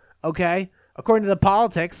Chicago? Okay. According to the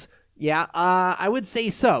politics, yeah, I would say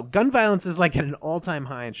so. Gun violence is like at an all-time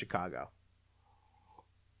high in Chicago.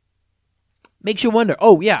 Makes you wonder,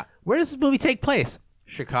 oh yeah, where does this movie take place?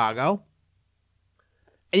 Chicago.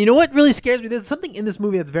 And you know what really scares me? There's something in this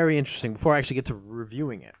movie that's very interesting before I actually get to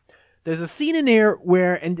reviewing it. There's a scene in here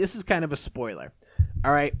where, and this is kind of a spoiler,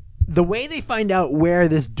 all right? The way they find out where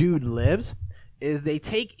this dude lives is they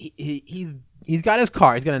take, he's got his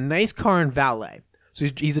car. He's got a nice car in valet. So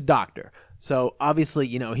he's a doctor. So obviously,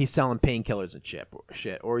 you know, he's selling painkillers and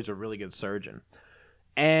shit, or he's a really good surgeon.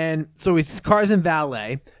 And so his car's in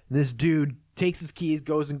valet. This dude takes his keys,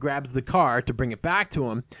 goes and grabs the car to bring it back to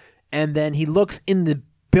him. And then he looks in the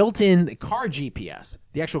built-in car GPS,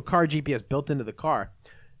 the actual car GPS built into the car,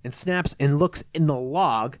 and snaps and looks in the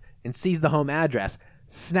log and sees the home address,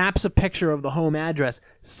 snaps a picture of the home address,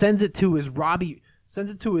 sends it to his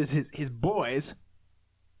boys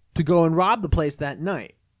to go and rob the place that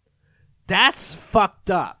night. That's fucked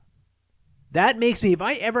up. That makes me, if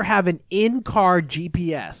I ever have an in-car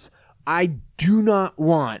GPS, I do not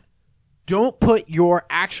want, don't put your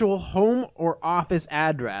actual home or office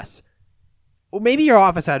address. Well, maybe your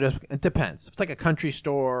office address, it depends. If it's like a country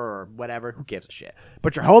store or whatever, who gives a shit?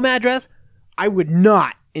 But your home address, I would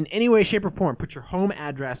not, in any way, shape, or form, put your home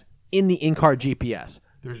address in the in-car GPS.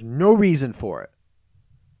 There's no reason for it.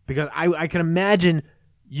 Because I can imagine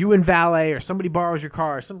you in valet or somebody borrows your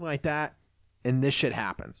car or something like that, and this shit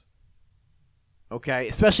happens. Okay?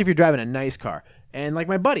 Especially if you're driving a nice car. And like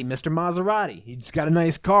my buddy, Mr. Maserati, he's got a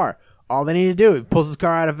nice car. All they need to do, he pulls his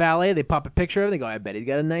car out of valet, they pop a picture of it, they go, I bet he's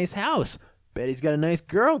got a nice house. Bet he's got a nice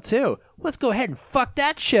girl, too. Let's go ahead and fuck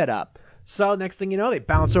that shit up. So, next thing you know, they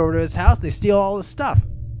bounce over to his house, they steal all his stuff.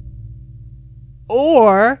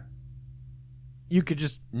 Or, you could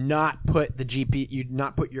just not put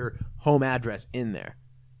not put your home address in there.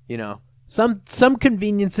 You know? Some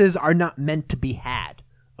conveniences are not meant to be had.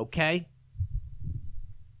 Okay?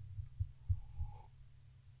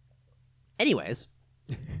 Anyways.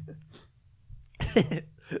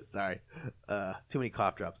 Sorry. Too many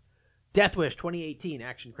cough drops. Death Wish 2018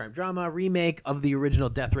 action crime drama remake of the original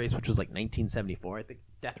Death Race, which was like 1974, I think.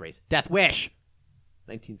 Death Wish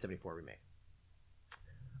 1974 remake.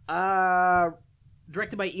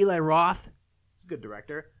 Directed by Eli Roth. He's a good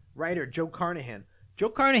director. Writer Joe Carnahan. Joe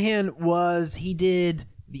Carnahan he did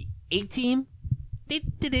the A-Team. That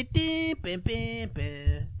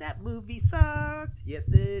movie sucked.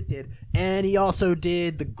 Yes, it did. And he also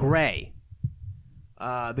did The Grey.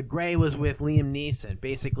 The Grey was with Liam Neeson.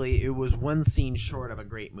 Basically, it was one scene short of a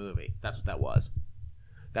great movie. That's what that was.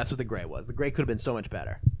 That's what The Grey was. The Grey could have been so much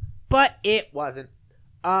better. But it wasn't.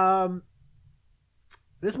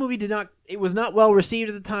 This movie it was not well received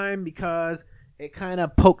at the time because it kind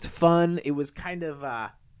of poked fun. It was kind of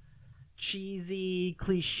cheesy,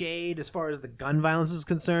 cliched as far as the gun violence is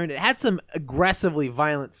concerned. It had some aggressively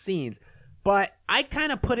violent scenes, but I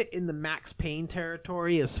kind of put it in the Max Payne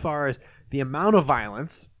territory as far as the amount of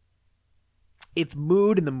violence, its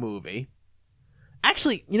mood in the movie.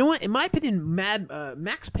 Actually, you know what? In my opinion,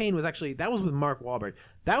 Max Payne was that was with Mark Wahlberg.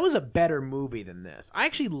 That was a better movie than this. I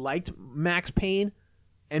actually liked Max Payne,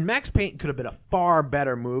 and Max Payne could have been a far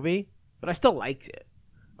better movie, but I still liked it.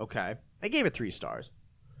 Okay? I gave it 3 stars.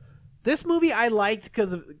 This movie I liked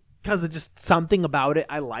because of just something about it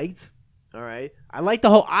I liked. All right? I like the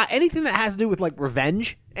whole anything that has to do with like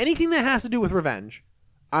revenge. Anything that has to do with revenge,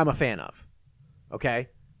 I'm a fan of. Okay?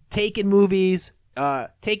 Taken movies,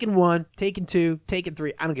 Taken 1, Taken 2, Taken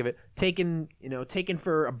 3, I don't give it. Taken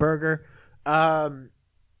for a burger.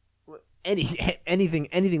 Anything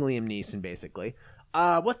Liam Neeson, basically.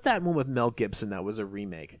 What's that one with Mel Gibson that was a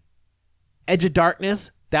remake? Edge of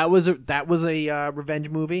Darkness. That was a revenge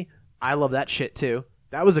movie. I love that shit too.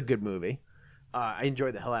 That was a good movie. I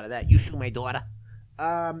enjoyed the hell out of that. You Shoot My Daughter.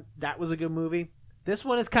 That was a good movie. This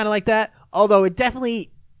one is kind of like that, although it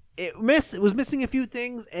was missing a few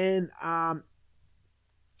things, and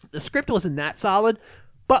the script wasn't that solid.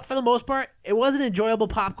 But for the most part, it was an enjoyable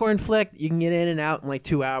popcorn flick. You can get in and out in like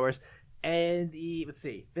 2 hours. And let's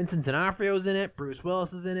see, Vincent D'Onofrio's in it, Bruce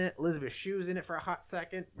Willis is in it, Elizabeth Shue's in it for a hot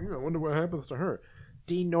second. I wonder what happens to her.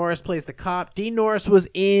 Dean Norris plays the cop. Dean Norris was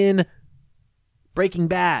in Breaking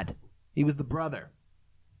Bad. He was the brother.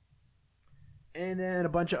 And then a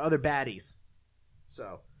bunch of other baddies.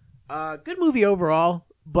 So, good movie overall,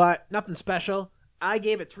 but nothing special. I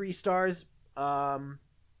gave it 3 stars,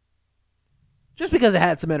 just because it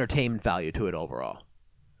had some entertainment value to it overall.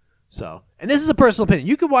 So, and this is a personal opinion.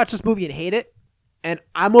 You could watch this movie and hate it, and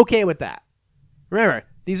I'm okay with that. Remember,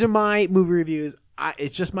 these are my movie reviews.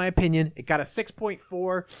 It's just my opinion. It got a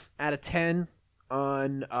 6.4 out of 10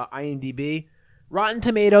 on IMDb. Rotten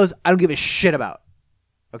Tomatoes, I don't give a shit about.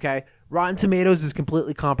 Okay? Rotten Tomatoes is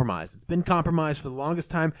completely compromised. It's been compromised for the longest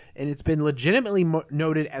time, and it's been legitimately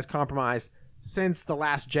noted as compromised since The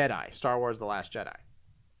Last Jedi, Star Wars The Last Jedi.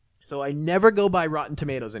 So I never go by Rotten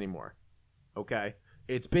Tomatoes anymore. Okay?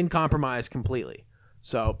 It's been compromised completely.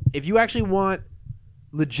 So if you actually want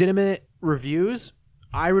legitimate reviews,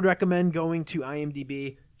 I would recommend going to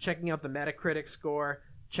IMDb, checking out the Metacritic score,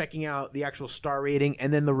 checking out the actual star rating,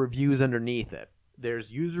 and then the reviews underneath it.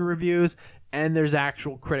 There's user reviews, and there's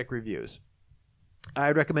actual critic reviews. I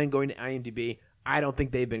would recommend going to IMDb. I don't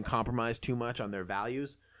think they've been compromised too much on their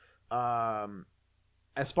values.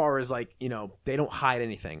 As far as, like, they don't hide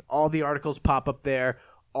anything. All the articles pop up there.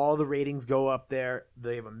 All the ratings go up there.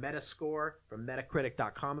 They have a Metascore from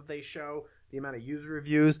Metacritic.com that they show. The amount of user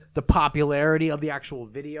reviews. The popularity of the actual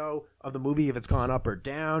video of the movie, if it's gone up or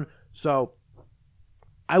down. So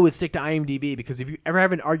I would stick to IMDb, because if you ever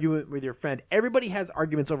have an argument with your friend, everybody has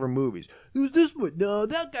arguments over movies. Who's this one? No,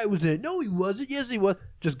 that guy was in it. No, he wasn't. Yes, he was.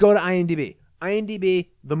 Just go to IMDb.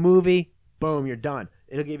 IMDb, the movie, boom, you're done.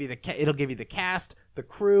 It'll give you the cast, the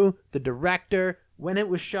crew, the director, when it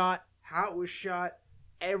was shot, how it was shot,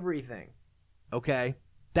 everything. Okay?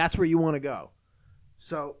 That's where you want to go.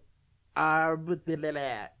 So,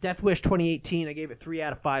 Death Wish 2018, I gave it 3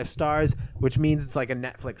 out of 5 stars, which means it's like a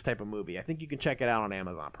Netflix type of movie. I think you can check it out on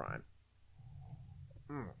Amazon Prime.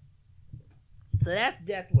 So that's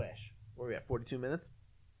Death Wish. Where are we at? 42 minutes?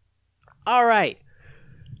 All right.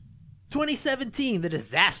 2017, The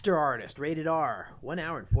Disaster Artist, rated R. 1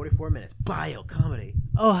 hour and 44 minutes. Bio comedy.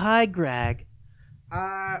 Oh, hi, Greg.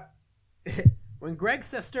 When Greg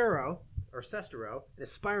Sestero, an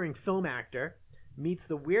aspiring film actor, meets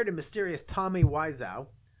the weird and mysterious Tommy Wiseau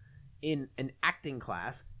in an acting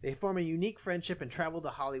class, they form a unique friendship and travel to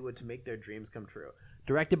Hollywood to make their dreams come true.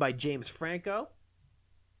 Directed by James Franco.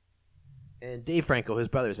 And Dave Franco, his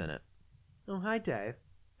brother's in it. Oh, hi, Dave.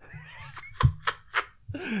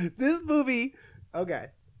 This movie, okay.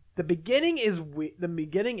 The beginning is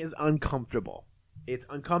uncomfortable. It's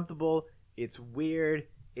uncomfortable. It's weird.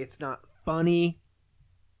 It's not funny.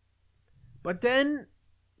 But then,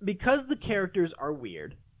 because the characters are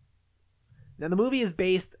weird. Now the movie is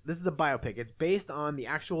based. This is a biopic. It's based on the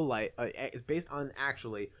actual it's based on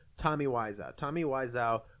actually Tommy Wiseau. Tommy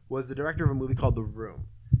Wiseau was the director of a movie called The Room.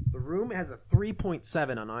 The Room has a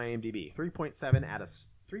 3.7 on IMDb.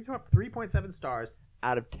 3.7 stars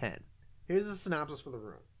out of 10. Here's a synopsis for The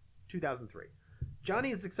Room. 2003. Johnny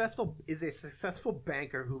is a successful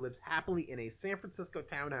banker who lives happily in a San Francisco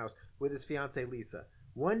townhouse with his fiancée Lisa.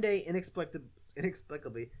 One day,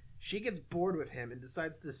 inexplicably, she gets bored with him and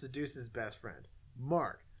decides to seduce his best friend,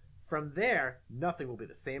 Mark. From there, nothing will be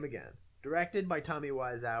the same again. Directed by Tommy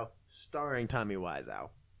Wiseau, starring Tommy Wiseau.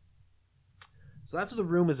 So that's what The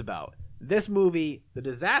Room is about. This movie, The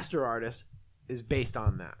Disaster Artist, is based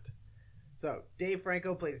on that. So, Dave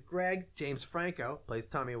Franco plays Greg. James Franco plays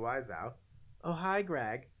Tommy Wiseau. Oh, hi,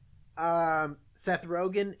 Greg. Seth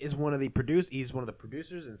Rogen is one of the producers. He's one of the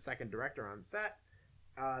producers and second director on set.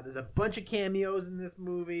 There's a bunch of cameos in this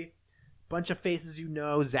movie. Bunch of faces you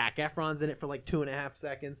know. Zac Efron's in it for like 2.5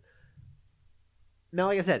 seconds. Now,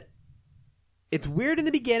 like I said, it's weird in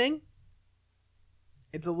the beginning.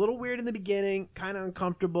 It's a little weird in the beginning. Kind of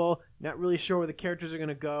uncomfortable. Not really sure where the characters are going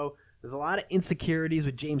to go. There's a lot of insecurities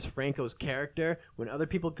with James Franco's character when other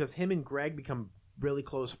people, because him and Greg become really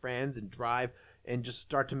close friends and drive and just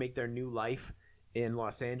start to make their new life in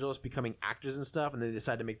Los Angeles, becoming actors and stuff, and they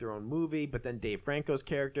decide to make their own movie. But then Dave Franco's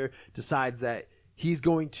character decides that he's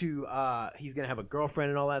going to have a girlfriend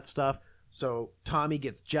and all that stuff. So Tommy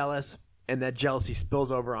gets jealous, and that jealousy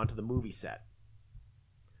spills over onto the movie set.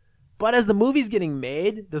 But as the movie's getting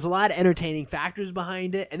made, there's a lot of entertaining factors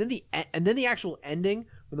behind it, and then the actual ending,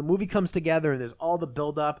 when the movie comes together and there's all the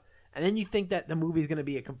build up, and then you think that the movie's going to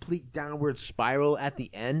be a complete downward spiral at the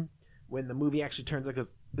end, when the movie actually turns out,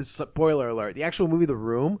 because, spoiler alert, the actual movie The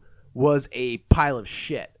Room was a pile of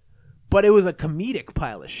shit. But it was a comedic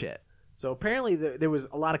pile of shit. So apparently there was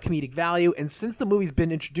a lot of comedic value, and since the movie's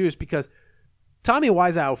been introduced, because Tommy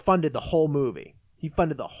Wiseau funded the whole movie. He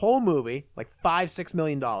funded the whole movie, like $5-6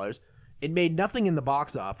 million. It made nothing in the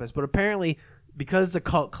box office, but apparently, because it's a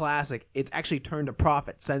cult classic, it's actually turned a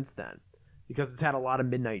profit since then. Because it's had a lot of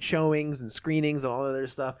midnight showings and screenings and all that other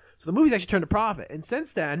stuff. So the movie's actually turned a profit. And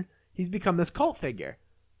since then, he's become this cult figure.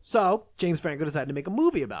 So James Franco decided to make a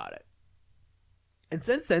movie about it. And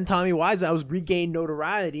since then, Tommy Wiseau's regained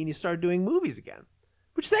notoriety and he started doing movies again,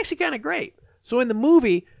 which is actually kind of great. So in the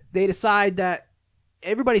movie, they decide that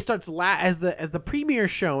everybody starts as the premiere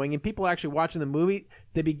showing and people are actually watching the movie.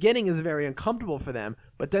 The beginning is very uncomfortable for them,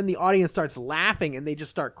 but then the audience starts laughing and they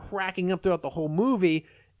just start cracking up throughout the whole movie.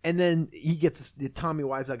 And then Tommy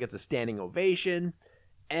Wiseau gets a standing ovation,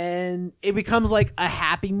 and it becomes like a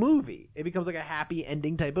happy movie. It becomes like a happy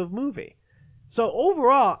ending type of movie. So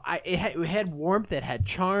overall, it had warmth, it had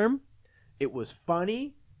charm, it was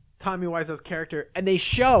funny. Tommy Wiseau's character, and they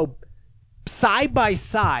show side by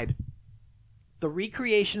side the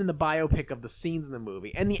recreation in the biopic of the scenes in the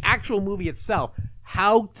movie and the actual movie itself,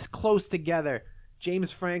 how close together James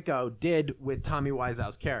Franco did with Tommy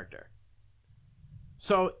Wiseau's character.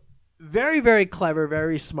 So, very, very clever,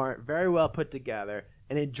 very smart, very well put together,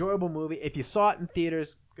 an enjoyable movie. If you saw it in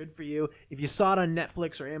theaters, good for you. If you saw it on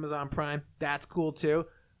Netflix or Amazon Prime, that's cool too.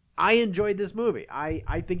 I enjoyed this movie.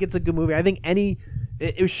 I think it's a good movie. I think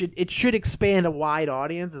it should expand a wide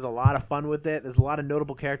audience. There's a lot of fun with it. There's a lot of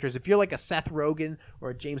notable characters. If you're like a Seth Rogen or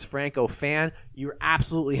a James Franco fan, you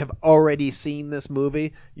absolutely have already seen this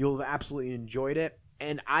movie. You'll have absolutely enjoyed it.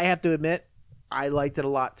 And I have to admit, I liked it a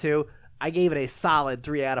lot too. I gave it a solid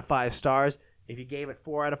 3 out of 5 stars. If you gave it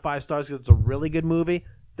 4 out of 5 stars because it's a really good movie,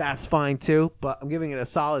 that's fine too. But I'm giving it a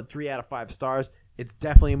solid 3 out of 5 stars. It's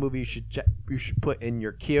definitely a movie you should put in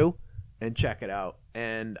your queue and check it out.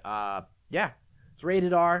 And yeah, it's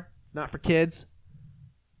rated R. It's not for kids,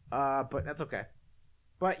 but that's okay.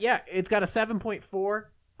 But yeah, it's got a 7.4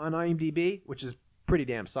 on IMDb, which is pretty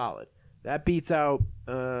damn solid. That beats out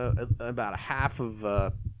about a half of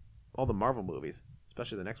all the Marvel movies.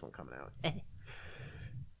 Especially the next one coming out.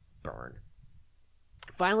 Burn.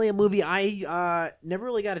 Finally, a movie I never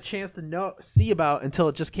really got a chance to see about until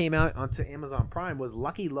it just came out onto Amazon Prime was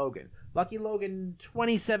Lucky Logan. Lucky Logan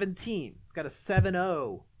 2017. It's got a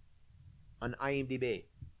 7.0 on IMDb.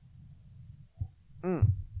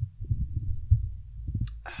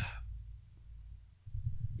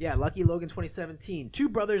 Yeah, Lucky Logan 2017. Two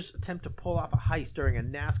brothers attempt to pull off a heist during a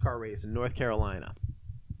NASCAR race in North Carolina.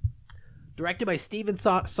 Directed by Steven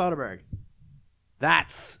Soderbergh.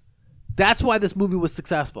 That's why this movie was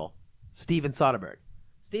successful. Steven Soderbergh.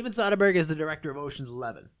 Steven Soderbergh is the director of Ocean's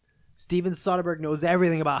 11. Steven Soderbergh knows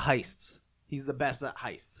everything about heists. He's the best at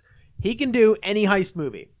heists. He can do any heist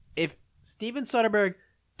movie. If Steven Soderbergh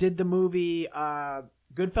did the movie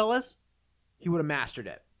Goodfellas, he would have mastered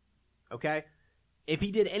it. Okay? If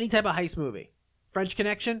he did any type of heist movie, French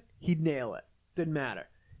Connection, he'd nail it. Didn't matter.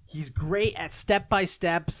 He's great at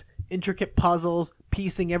step-by-steps, intricate puzzles,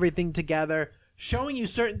 piecing everything together, showing you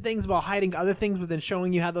certain things while hiding other things, but then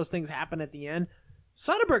showing you how those things happen at the end.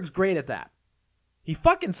 Soderbergh's great at that. He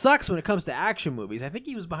fucking sucks when it comes to action movies. I think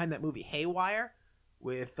he was behind that movie Haywire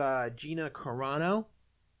with Gina Carano.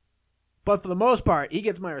 But for the most part, he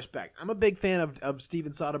gets my respect. I'm a big fan of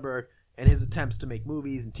Steven Soderbergh and his attempts to make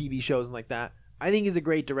movies and TV shows and like that. I think he's a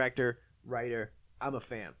great director, writer. I'm a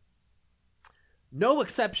fan. No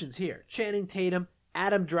exceptions here. Channing Tatum,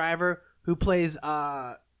 Adam Driver, who plays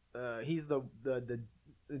he's the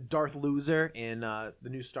Darth Loser in the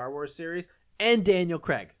new Star Wars series, and Daniel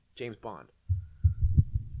Craig, James Bond.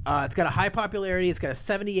 It's got a high popularity. It's got a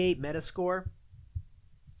 78 Metascore,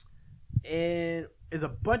 and there's a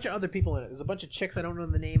bunch of other people in it. There's a bunch of chicks I don't know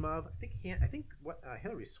the name of. I think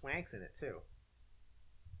Hilary Swank's in it too.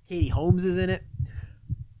 Katie Holmes is in it.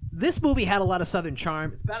 This movie had a lot of Southern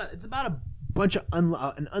charm. It's about a bunch of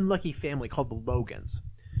an unlucky family called the Logans,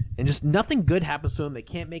 and just nothing good happens to them. They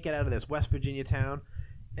can't make it out of this West Virginia town,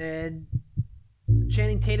 and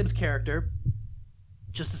Channing Tatum's character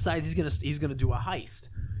just decides he's gonna do a heist,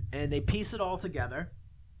 and they piece it all together.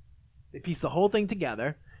 They piece the whole thing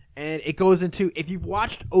together, and it goes into, if you've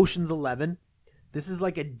watched Ocean's 11, this is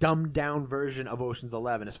like a dumbed down version of Ocean's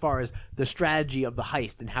 11 as far as the strategy of the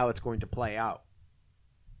heist and how it's going to play out.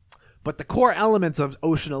 But the core elements of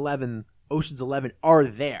Ocean's 11 are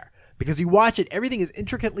there. Because you watch it, everything is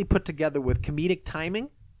intricately put together with comedic timing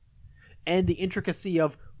and the intricacy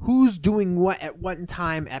of who's doing what at what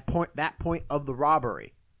time at that point of the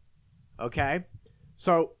robbery. Okay?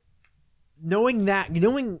 So, going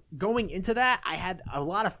into that, I had a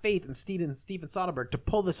lot of faith in Steven Soderbergh to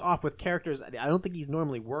pull this off with characters I don't think he's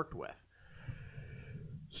normally worked with.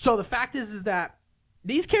 So the fact is that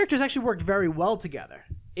these characters actually worked very well together.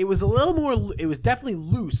 It was definitely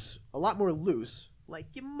loose, a lot more loose, like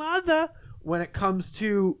your mother, when it comes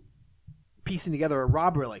to piecing together a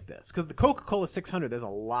robbery like this. Because the Coca-Cola 600, there's a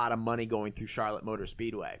lot of money going through Charlotte Motor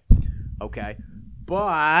Speedway. Okay?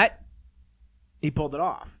 But he pulled it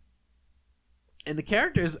off. And the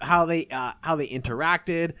characters, how they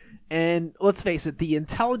interacted, and let's face it, the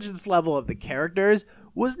intelligence level of the characters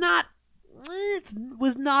was not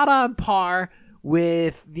on par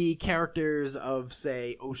with the characters of,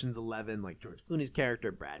 say, Ocean's 11, like George Clooney's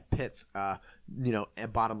character, Brad Pitt's, a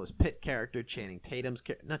Bottomless Pit character,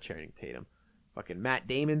 Matt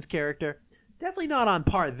Damon's character. Definitely not on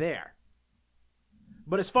par there.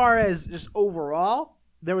 But as far as just overall,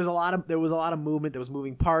 there was a lot of movement. There was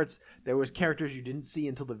moving parts. There was characters you didn't see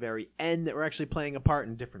until the very end that were actually playing a part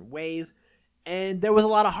in different ways, and there was a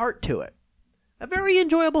lot of heart to it. A very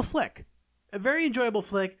enjoyable flick.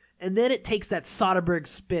 And then it takes that Soderbergh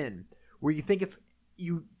spin where you think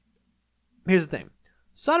Here's the thing.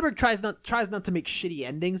 Soderbergh tries not to make shitty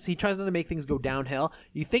endings. He tries not to make things go downhill.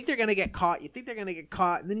 You think they're going to get caught.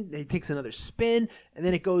 And then he takes another spin, and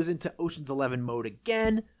then it goes into Ocean's 11 mode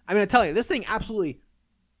again. I mean, I tell you, this thing absolutely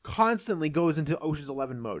constantly goes into Ocean's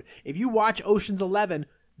 11 mode. If you watch Ocean's 11,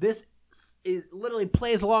 this literally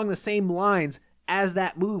plays along the same lines as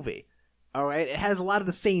that movie. All right? It has a lot of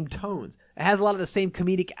the same tones. It has a lot of the same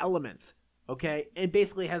comedic elements. Okay? And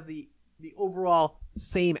basically has the overall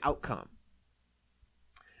same outcome.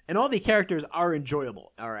 And all the characters are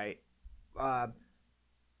enjoyable. All right?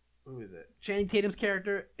 Who is it? Channing Tatum's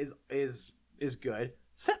character is good.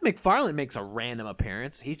 Seth MacFarlane makes a random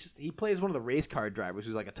appearance. He plays one of the race car drivers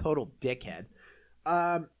who's like a total dickhead.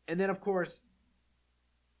 And then of course,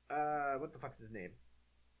 what the fuck's his name?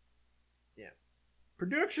 Yeah,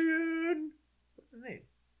 production. What's his name?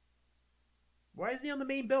 Why is he on the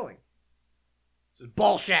main billing? This is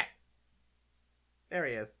bullshit. There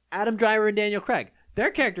he is. Adam Driver and Daniel Craig.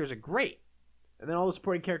 Their characters are great, and then all the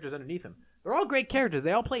supporting characters underneath them. They're all great characters.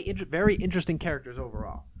 They all play very interesting characters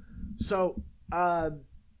overall. So.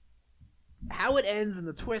 How it ends and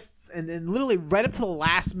the twists, and then literally right up to the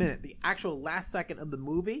last minute, the actual last second of the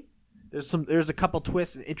movie, there's a couple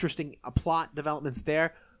twists and interesting plot developments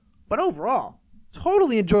there, but overall,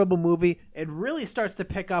 totally enjoyable movie. It really starts to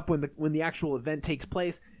pick up when the actual event takes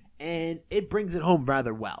place, and it brings it home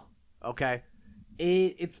rather well. Okay,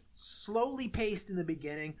 it's slowly paced in the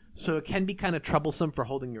beginning, so it can be kind of troublesome for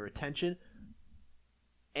holding your attention.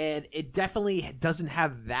 And it definitely doesn't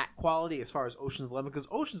have that quality as far as Ocean's 11, because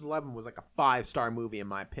Ocean's 11 was like a 5-star movie in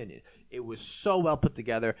my opinion. It was so well put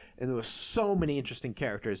together, and there was so many interesting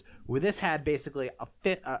characters. Where this had basically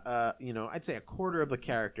I'd say a quarter of the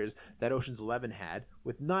characters that Ocean's 11 had,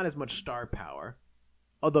 with not as much star power,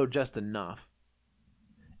 although just enough.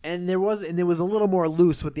 And there was a little more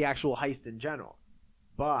loose with the actual heist in general.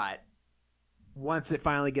 But once it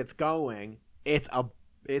finally gets going, it's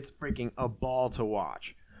freaking a ball to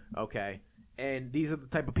watch. Okay, and these are the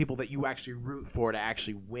type of people that you actually root for to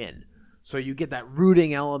actually win. So you get that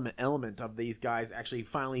rooting element of these guys actually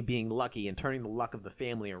finally being lucky and turning the luck of the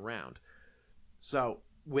family around. So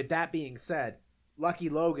with that being said, Lucky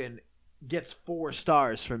Logan gets 4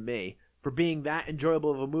 stars from me for being that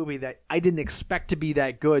enjoyable of a movie that I didn't expect to be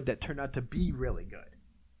that good, that turned out to be really good.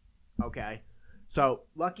 Okay, so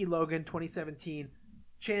Lucky Logan 2017,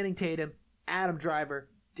 Channing Tatum, Adam Driver,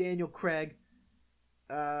 Daniel Craig,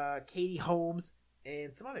 Katie Holmes,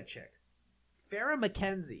 and some other chick. Farrah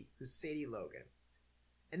McKenzie, who's Sadie Logan.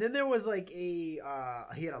 And then there was like he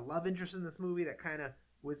had a love interest in this movie that kind of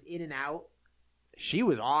was in and out. She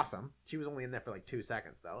was awesome. She was only in there for like 2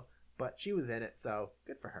 seconds though, but she was in it, so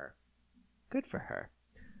good for her. Good for her.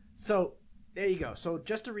 So there you go. So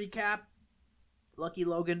just to recap, Lucky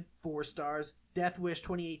Logan, 4 stars. Death Wish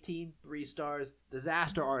 2018, 3 stars.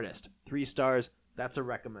 Disaster Artist, 3 stars. That's a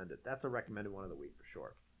recommended one of the week for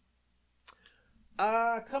sure.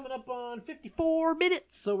 Coming up on 54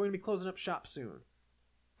 minutes, so we're going to be closing up shop soon.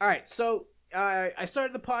 All right, so I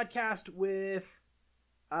started the podcast with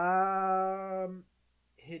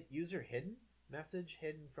hit user hidden? Message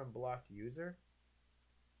hidden from blocked user?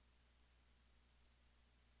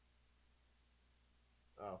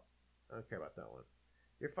 Oh, I don't care about that one.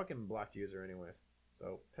 You're a fucking blocked user anyways,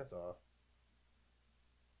 so piss off.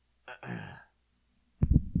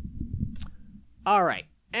 All right.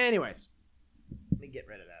 Anyways, let me get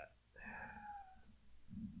rid of that.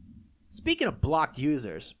 Speaking of blocked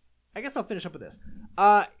users, I guess I'll finish up with this.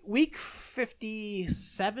 Week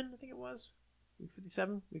 57, I think it was. Week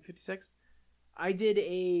 57, week 56. I did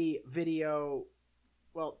a video.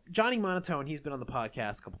 Well, Johnny Monotone, he's been on the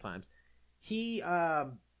podcast a couple times. He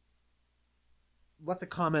left a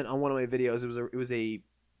comment on one of my videos. It was a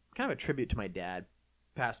kind of a tribute to my dad.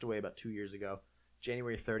 Passed away about 2 years ago,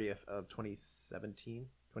 January 30th of 2017,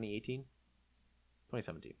 2018,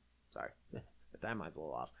 2017. Sorry, the timeline's a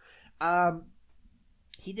little off.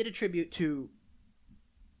 He did a tribute to.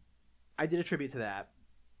 I did a tribute to that.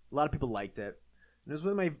 A lot of people liked it. And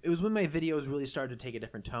it was when my videos really started to take a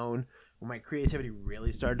different tone, when my creativity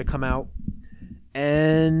really started to come out,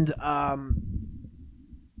 and a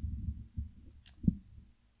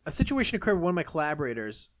situation occurred where one of my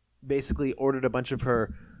collaborators basically ordered a bunch of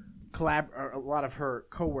her a lot of her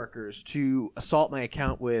coworkers to assault my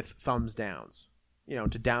account with thumbs downs,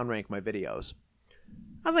 to downrank my videos.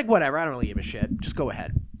 I was like, whatever, I don't really give a shit. Just go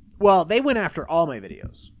ahead. Well, they went after all my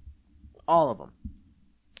videos. All of them.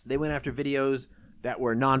 They went after videos that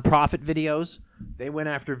were non-profit videos. They went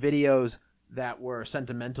after videos that were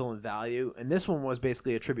sentimental in value. And this one was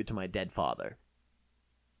basically a tribute to my dead father.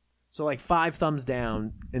 So like 5 thumbs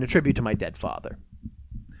down in a tribute to my dead father.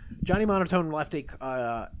 Johnny Monotone left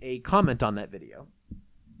a comment on that video.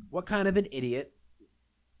 What kind of an idiot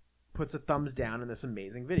puts a thumbs down in this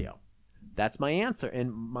amazing video? That's my answer.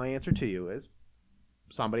 And my answer to you is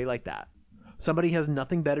somebody like that. Somebody has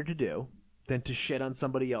nothing better to do than to shit on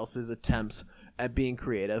somebody else's attempts at being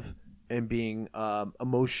creative and being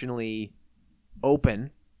emotionally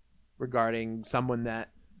open regarding someone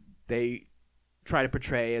that they try to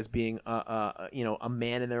portray as being a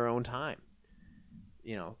man in their own time.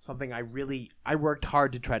 Something I worked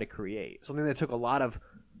hard to try to create. Something that took a lot of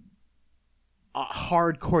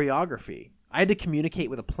hard choreography. I had to communicate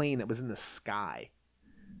with a plane that was in the sky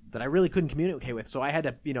that I really couldn't communicate with. So I had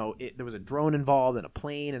to, there was a drone involved and a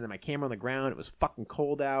plane and then my camera on the ground. It was fucking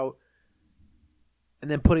cold out.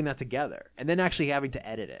 And then putting that together. And then actually having to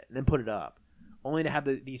edit it and then put it up. Only to have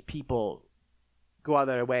these people go out of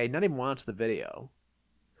their way, not even watch the video.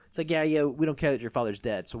 It's like, yeah, we don't care that your father's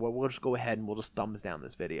dead, so we'll just go ahead and we'll just thumbs down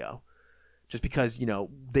this video. Just because,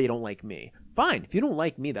 they don't like me. Fine. If you don't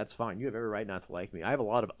like me, that's fine. You have every right not to like me. I have a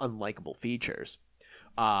lot of unlikable features.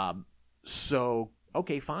 So,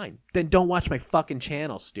 okay, fine. Then don't watch my fucking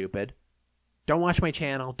channel, stupid. Don't watch my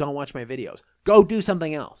channel. Don't watch my videos. Go do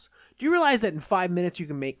something else. Do you realize that in 5 minutes you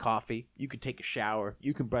can make coffee? You can take a shower.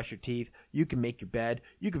 You can brush your teeth. You can make your bed.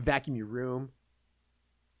 You can vacuum your room.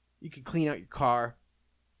 You can clean out your car.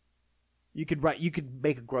 You could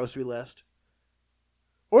make a grocery list.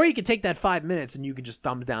 Or you could take that 5 minutes and you could just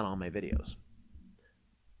thumbs down all my videos.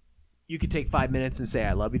 You could take 5 minutes and say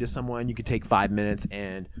I love you to someone. You could take 5 minutes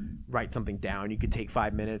and write something down. You could take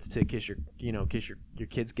 5 minutes to kiss your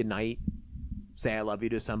kids goodnight. Say I love you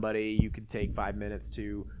to somebody. You could take 5 minutes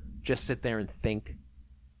to just sit there and think.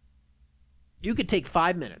 You could take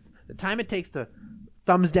 5 minutes. The time it takes to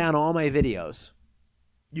thumbs down all my videos,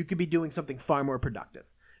 you could be doing something far more productive.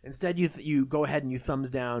 Instead, you go ahead and you thumbs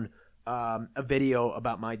down a video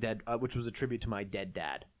about my dead, which was a tribute to my dead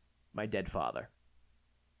dad, my dead father.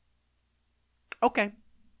 Okay.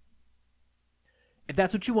 If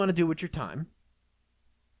that's what you want to do with your time,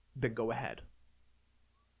 then go ahead.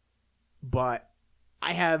 But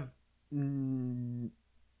I have no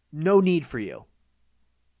need for you.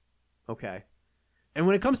 Okay. And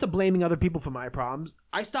when it comes to blaming other people for my problems,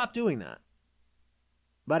 I stopped doing that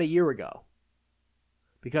about a year ago.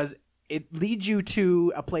 Because it leads you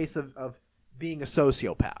to a place of being a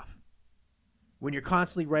sociopath. When you're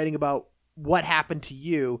constantly writing about what happened to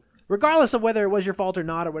you, regardless of whether it was your fault or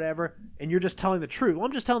not or whatever, and you're just telling the truth. Well,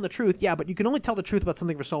 I'm just telling the truth. Yeah, but you can only tell the truth about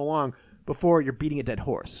something for so long before you're beating a dead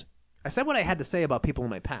horse. I said what I had to say about people in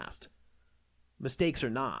my past. Mistakes or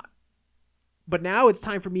not. But now it's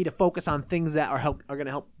time for me to focus on things that are going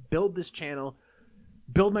to help build this channel,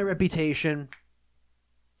 build my reputation,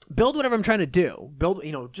 build whatever I'm trying to do. Build,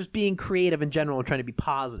 just being creative in general and trying to be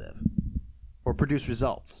positive or produce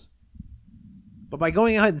results. But by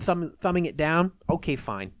going ahead and thumbing it down, okay,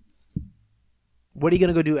 fine. What are you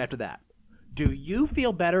going to go do after that? Do you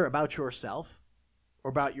feel better about yourself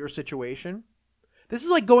or about your situation? This is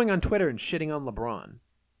like going on Twitter and shitting on LeBron.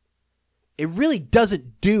 It really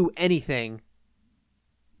doesn't do anything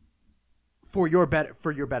for your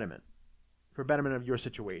betterment, for betterment of your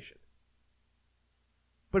situation.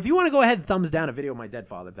 But if you want to go ahead and thumbs down a video of my dead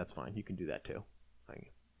father, that's fine. You can do that too.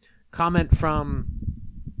 Comment from...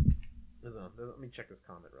 Let me check this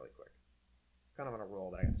comment really quick. Kind of on a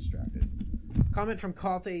roll, but I got distracted. Comment from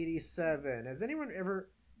Calta87. Has anyone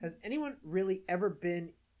really ever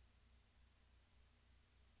been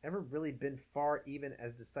far even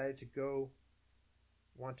as decided to go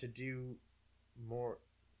want to do more?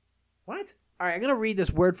 What? All right, I'm going to read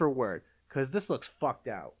this word for word because this looks fucked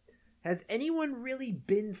out. Has anyone really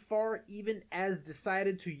been far even as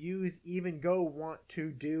decided to use even go want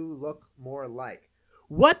to do look more like?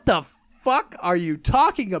 What the fuck are you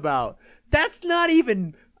talking about? That's not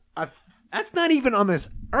even on this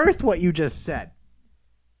earth what you just said.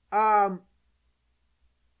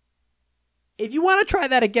 If you want to try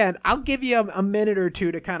that again, I'll give you a minute or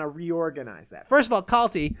two to kind of reorganize that. First of all,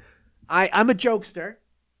 Calty, I'm a jokester.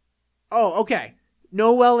 Oh, okay.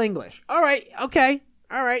 No well English. All right. Okay.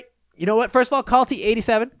 All right. You know what? First of all,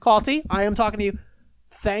 Calty87. Calty, I am talking to you.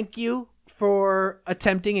 Thank you for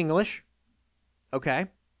attempting English. Okay.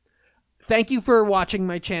 Thank you for watching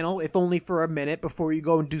my channel, if only for a minute before you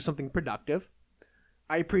go and do something productive.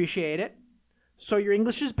 I appreciate it. So your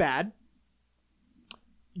English is bad.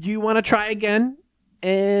 You want to try again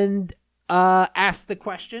and ask the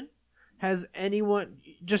question? Has anyone...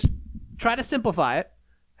 Just try to simplify it.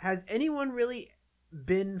 Has anyone really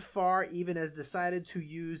been far even as decided to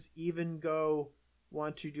use even go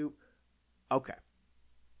want to do... Okay.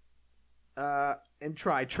 And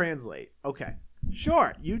try translate. Okay.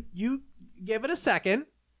 Sure. You give it a second,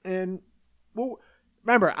 and well,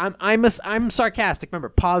 remember, I'm sarcastic. Remember,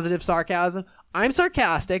 positive sarcasm. I'm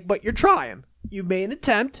sarcastic, but you're trying. You made an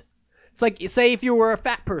attempt. It's like, say if you were a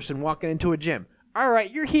fat person walking into a gym. All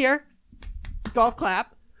right, you're here. Golf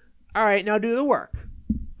clap. All right, now do the work.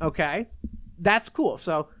 Okay, that's cool.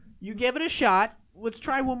 So you give it a shot. Let's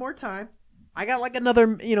try one more time. I got like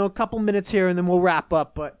another, couple minutes here, and then we'll wrap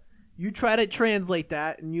up. But you try to translate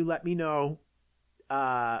that, and you let me know.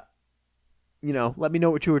 Let me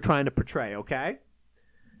know what you were trying to portray, okay?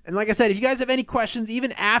 And like I said, if you guys have any questions,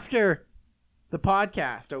 even after the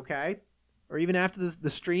podcast, okay? Or even after the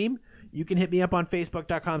stream, you can hit me up on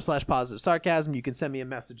Facebook.com/positive-sarcasm. You can send me a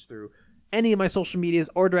message through any of my social medias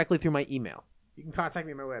or directly through my email. You can contact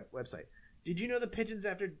me on my website. Did you know the pigeons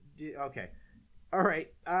after... Okay. All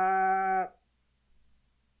right.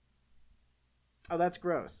 Oh, that's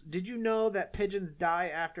gross. Did you know that pigeons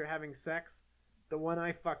die after having sex? The one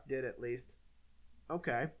I fucked did, at least.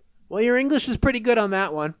 Okay. Well, your English is pretty good on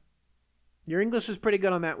that one.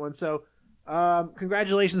 So,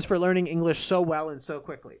 congratulations for learning English so well and so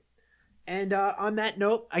quickly. And on that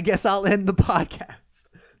note, I guess I'll end the podcast.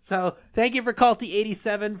 So, thank you for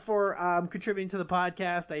Calty87 for contributing to the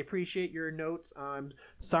podcast. I appreciate your notes. I'm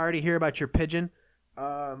sorry to hear about your pigeon.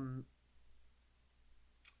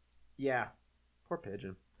 Yeah. Poor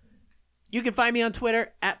pigeon. You can find me on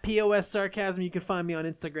Twitter at POS Sarcasm. You can find me on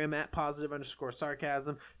Instagram at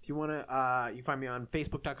 @positive_sarcasm. If you want to, you find me on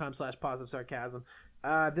Facebook.com/positive sarcasm.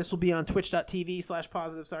 This will be on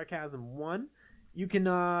Twitch.tv/positive sarcasm 1. You can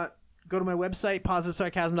go to my website,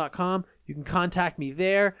 positivesarcasm.com. You can contact me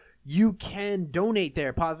there. You can donate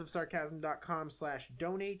there,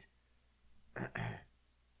 positivesarcasm.com/donate.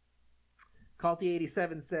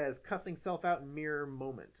 Calty87 says, cussing self out in mirror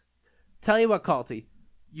moment. Tell you what, Calty.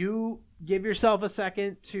 You give yourself a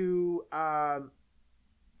second to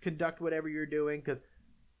conduct whatever you're doing, because,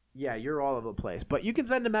 yeah, you're all over the place. But you can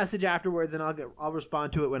send a message afterwards, and I'll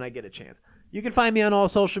respond to it when I get a chance. You can find me on all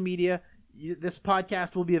social media. This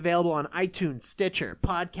podcast will be available on iTunes, Stitcher,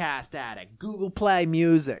 Podcast Addict, Google Play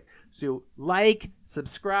Music. So like,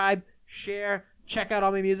 subscribe, share, check out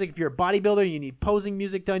all my music. If you're a bodybuilder and you need posing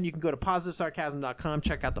music done, you can go to positivesarcasm.com,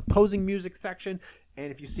 check out the posing music section. And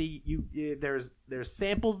if you see, there's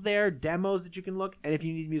samples there, demos that you can look. And if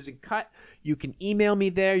you need music cut, you can email me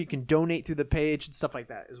there. You can donate through the page and stuff like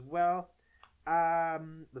that as well.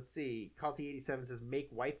 Let's see. Calty87 says, make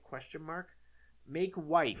wife, ? Make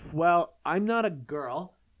wife. Well, I'm not a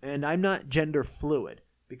girl, and I'm not gender fluid,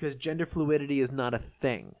 because gender fluidity is not a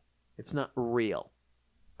thing. It's not real.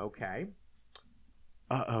 Okay.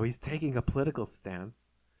 Uh-oh, he's taking a political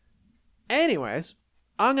stance. Anyways,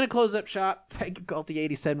 I'm going to close up shop. Thank you,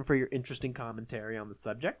 Calty87, for your interesting commentary on the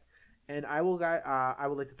subject. And I would like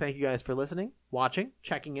to thank you guys for listening, watching,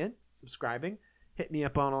 checking in, subscribing. Hit me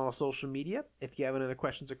up on all social media. If you have any other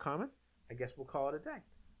questions or comments, I guess we'll call it a day.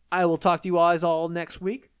 I will talk to you guys all next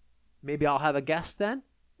week. Maybe I'll have a guest then.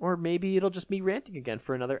 Or maybe it'll just be ranting again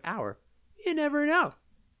for another hour. You never know.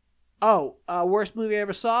 Oh, worst movie I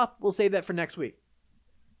ever saw? We'll save that for next week.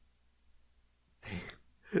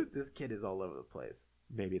 This kid is all over the place.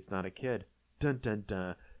 Maybe it's not a kid. Dun dun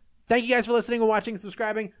dun. Thank you guys for listening and watching and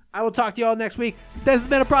subscribing. I will talk to you all next week. This has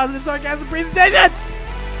been a Positive Sarcasm presentation.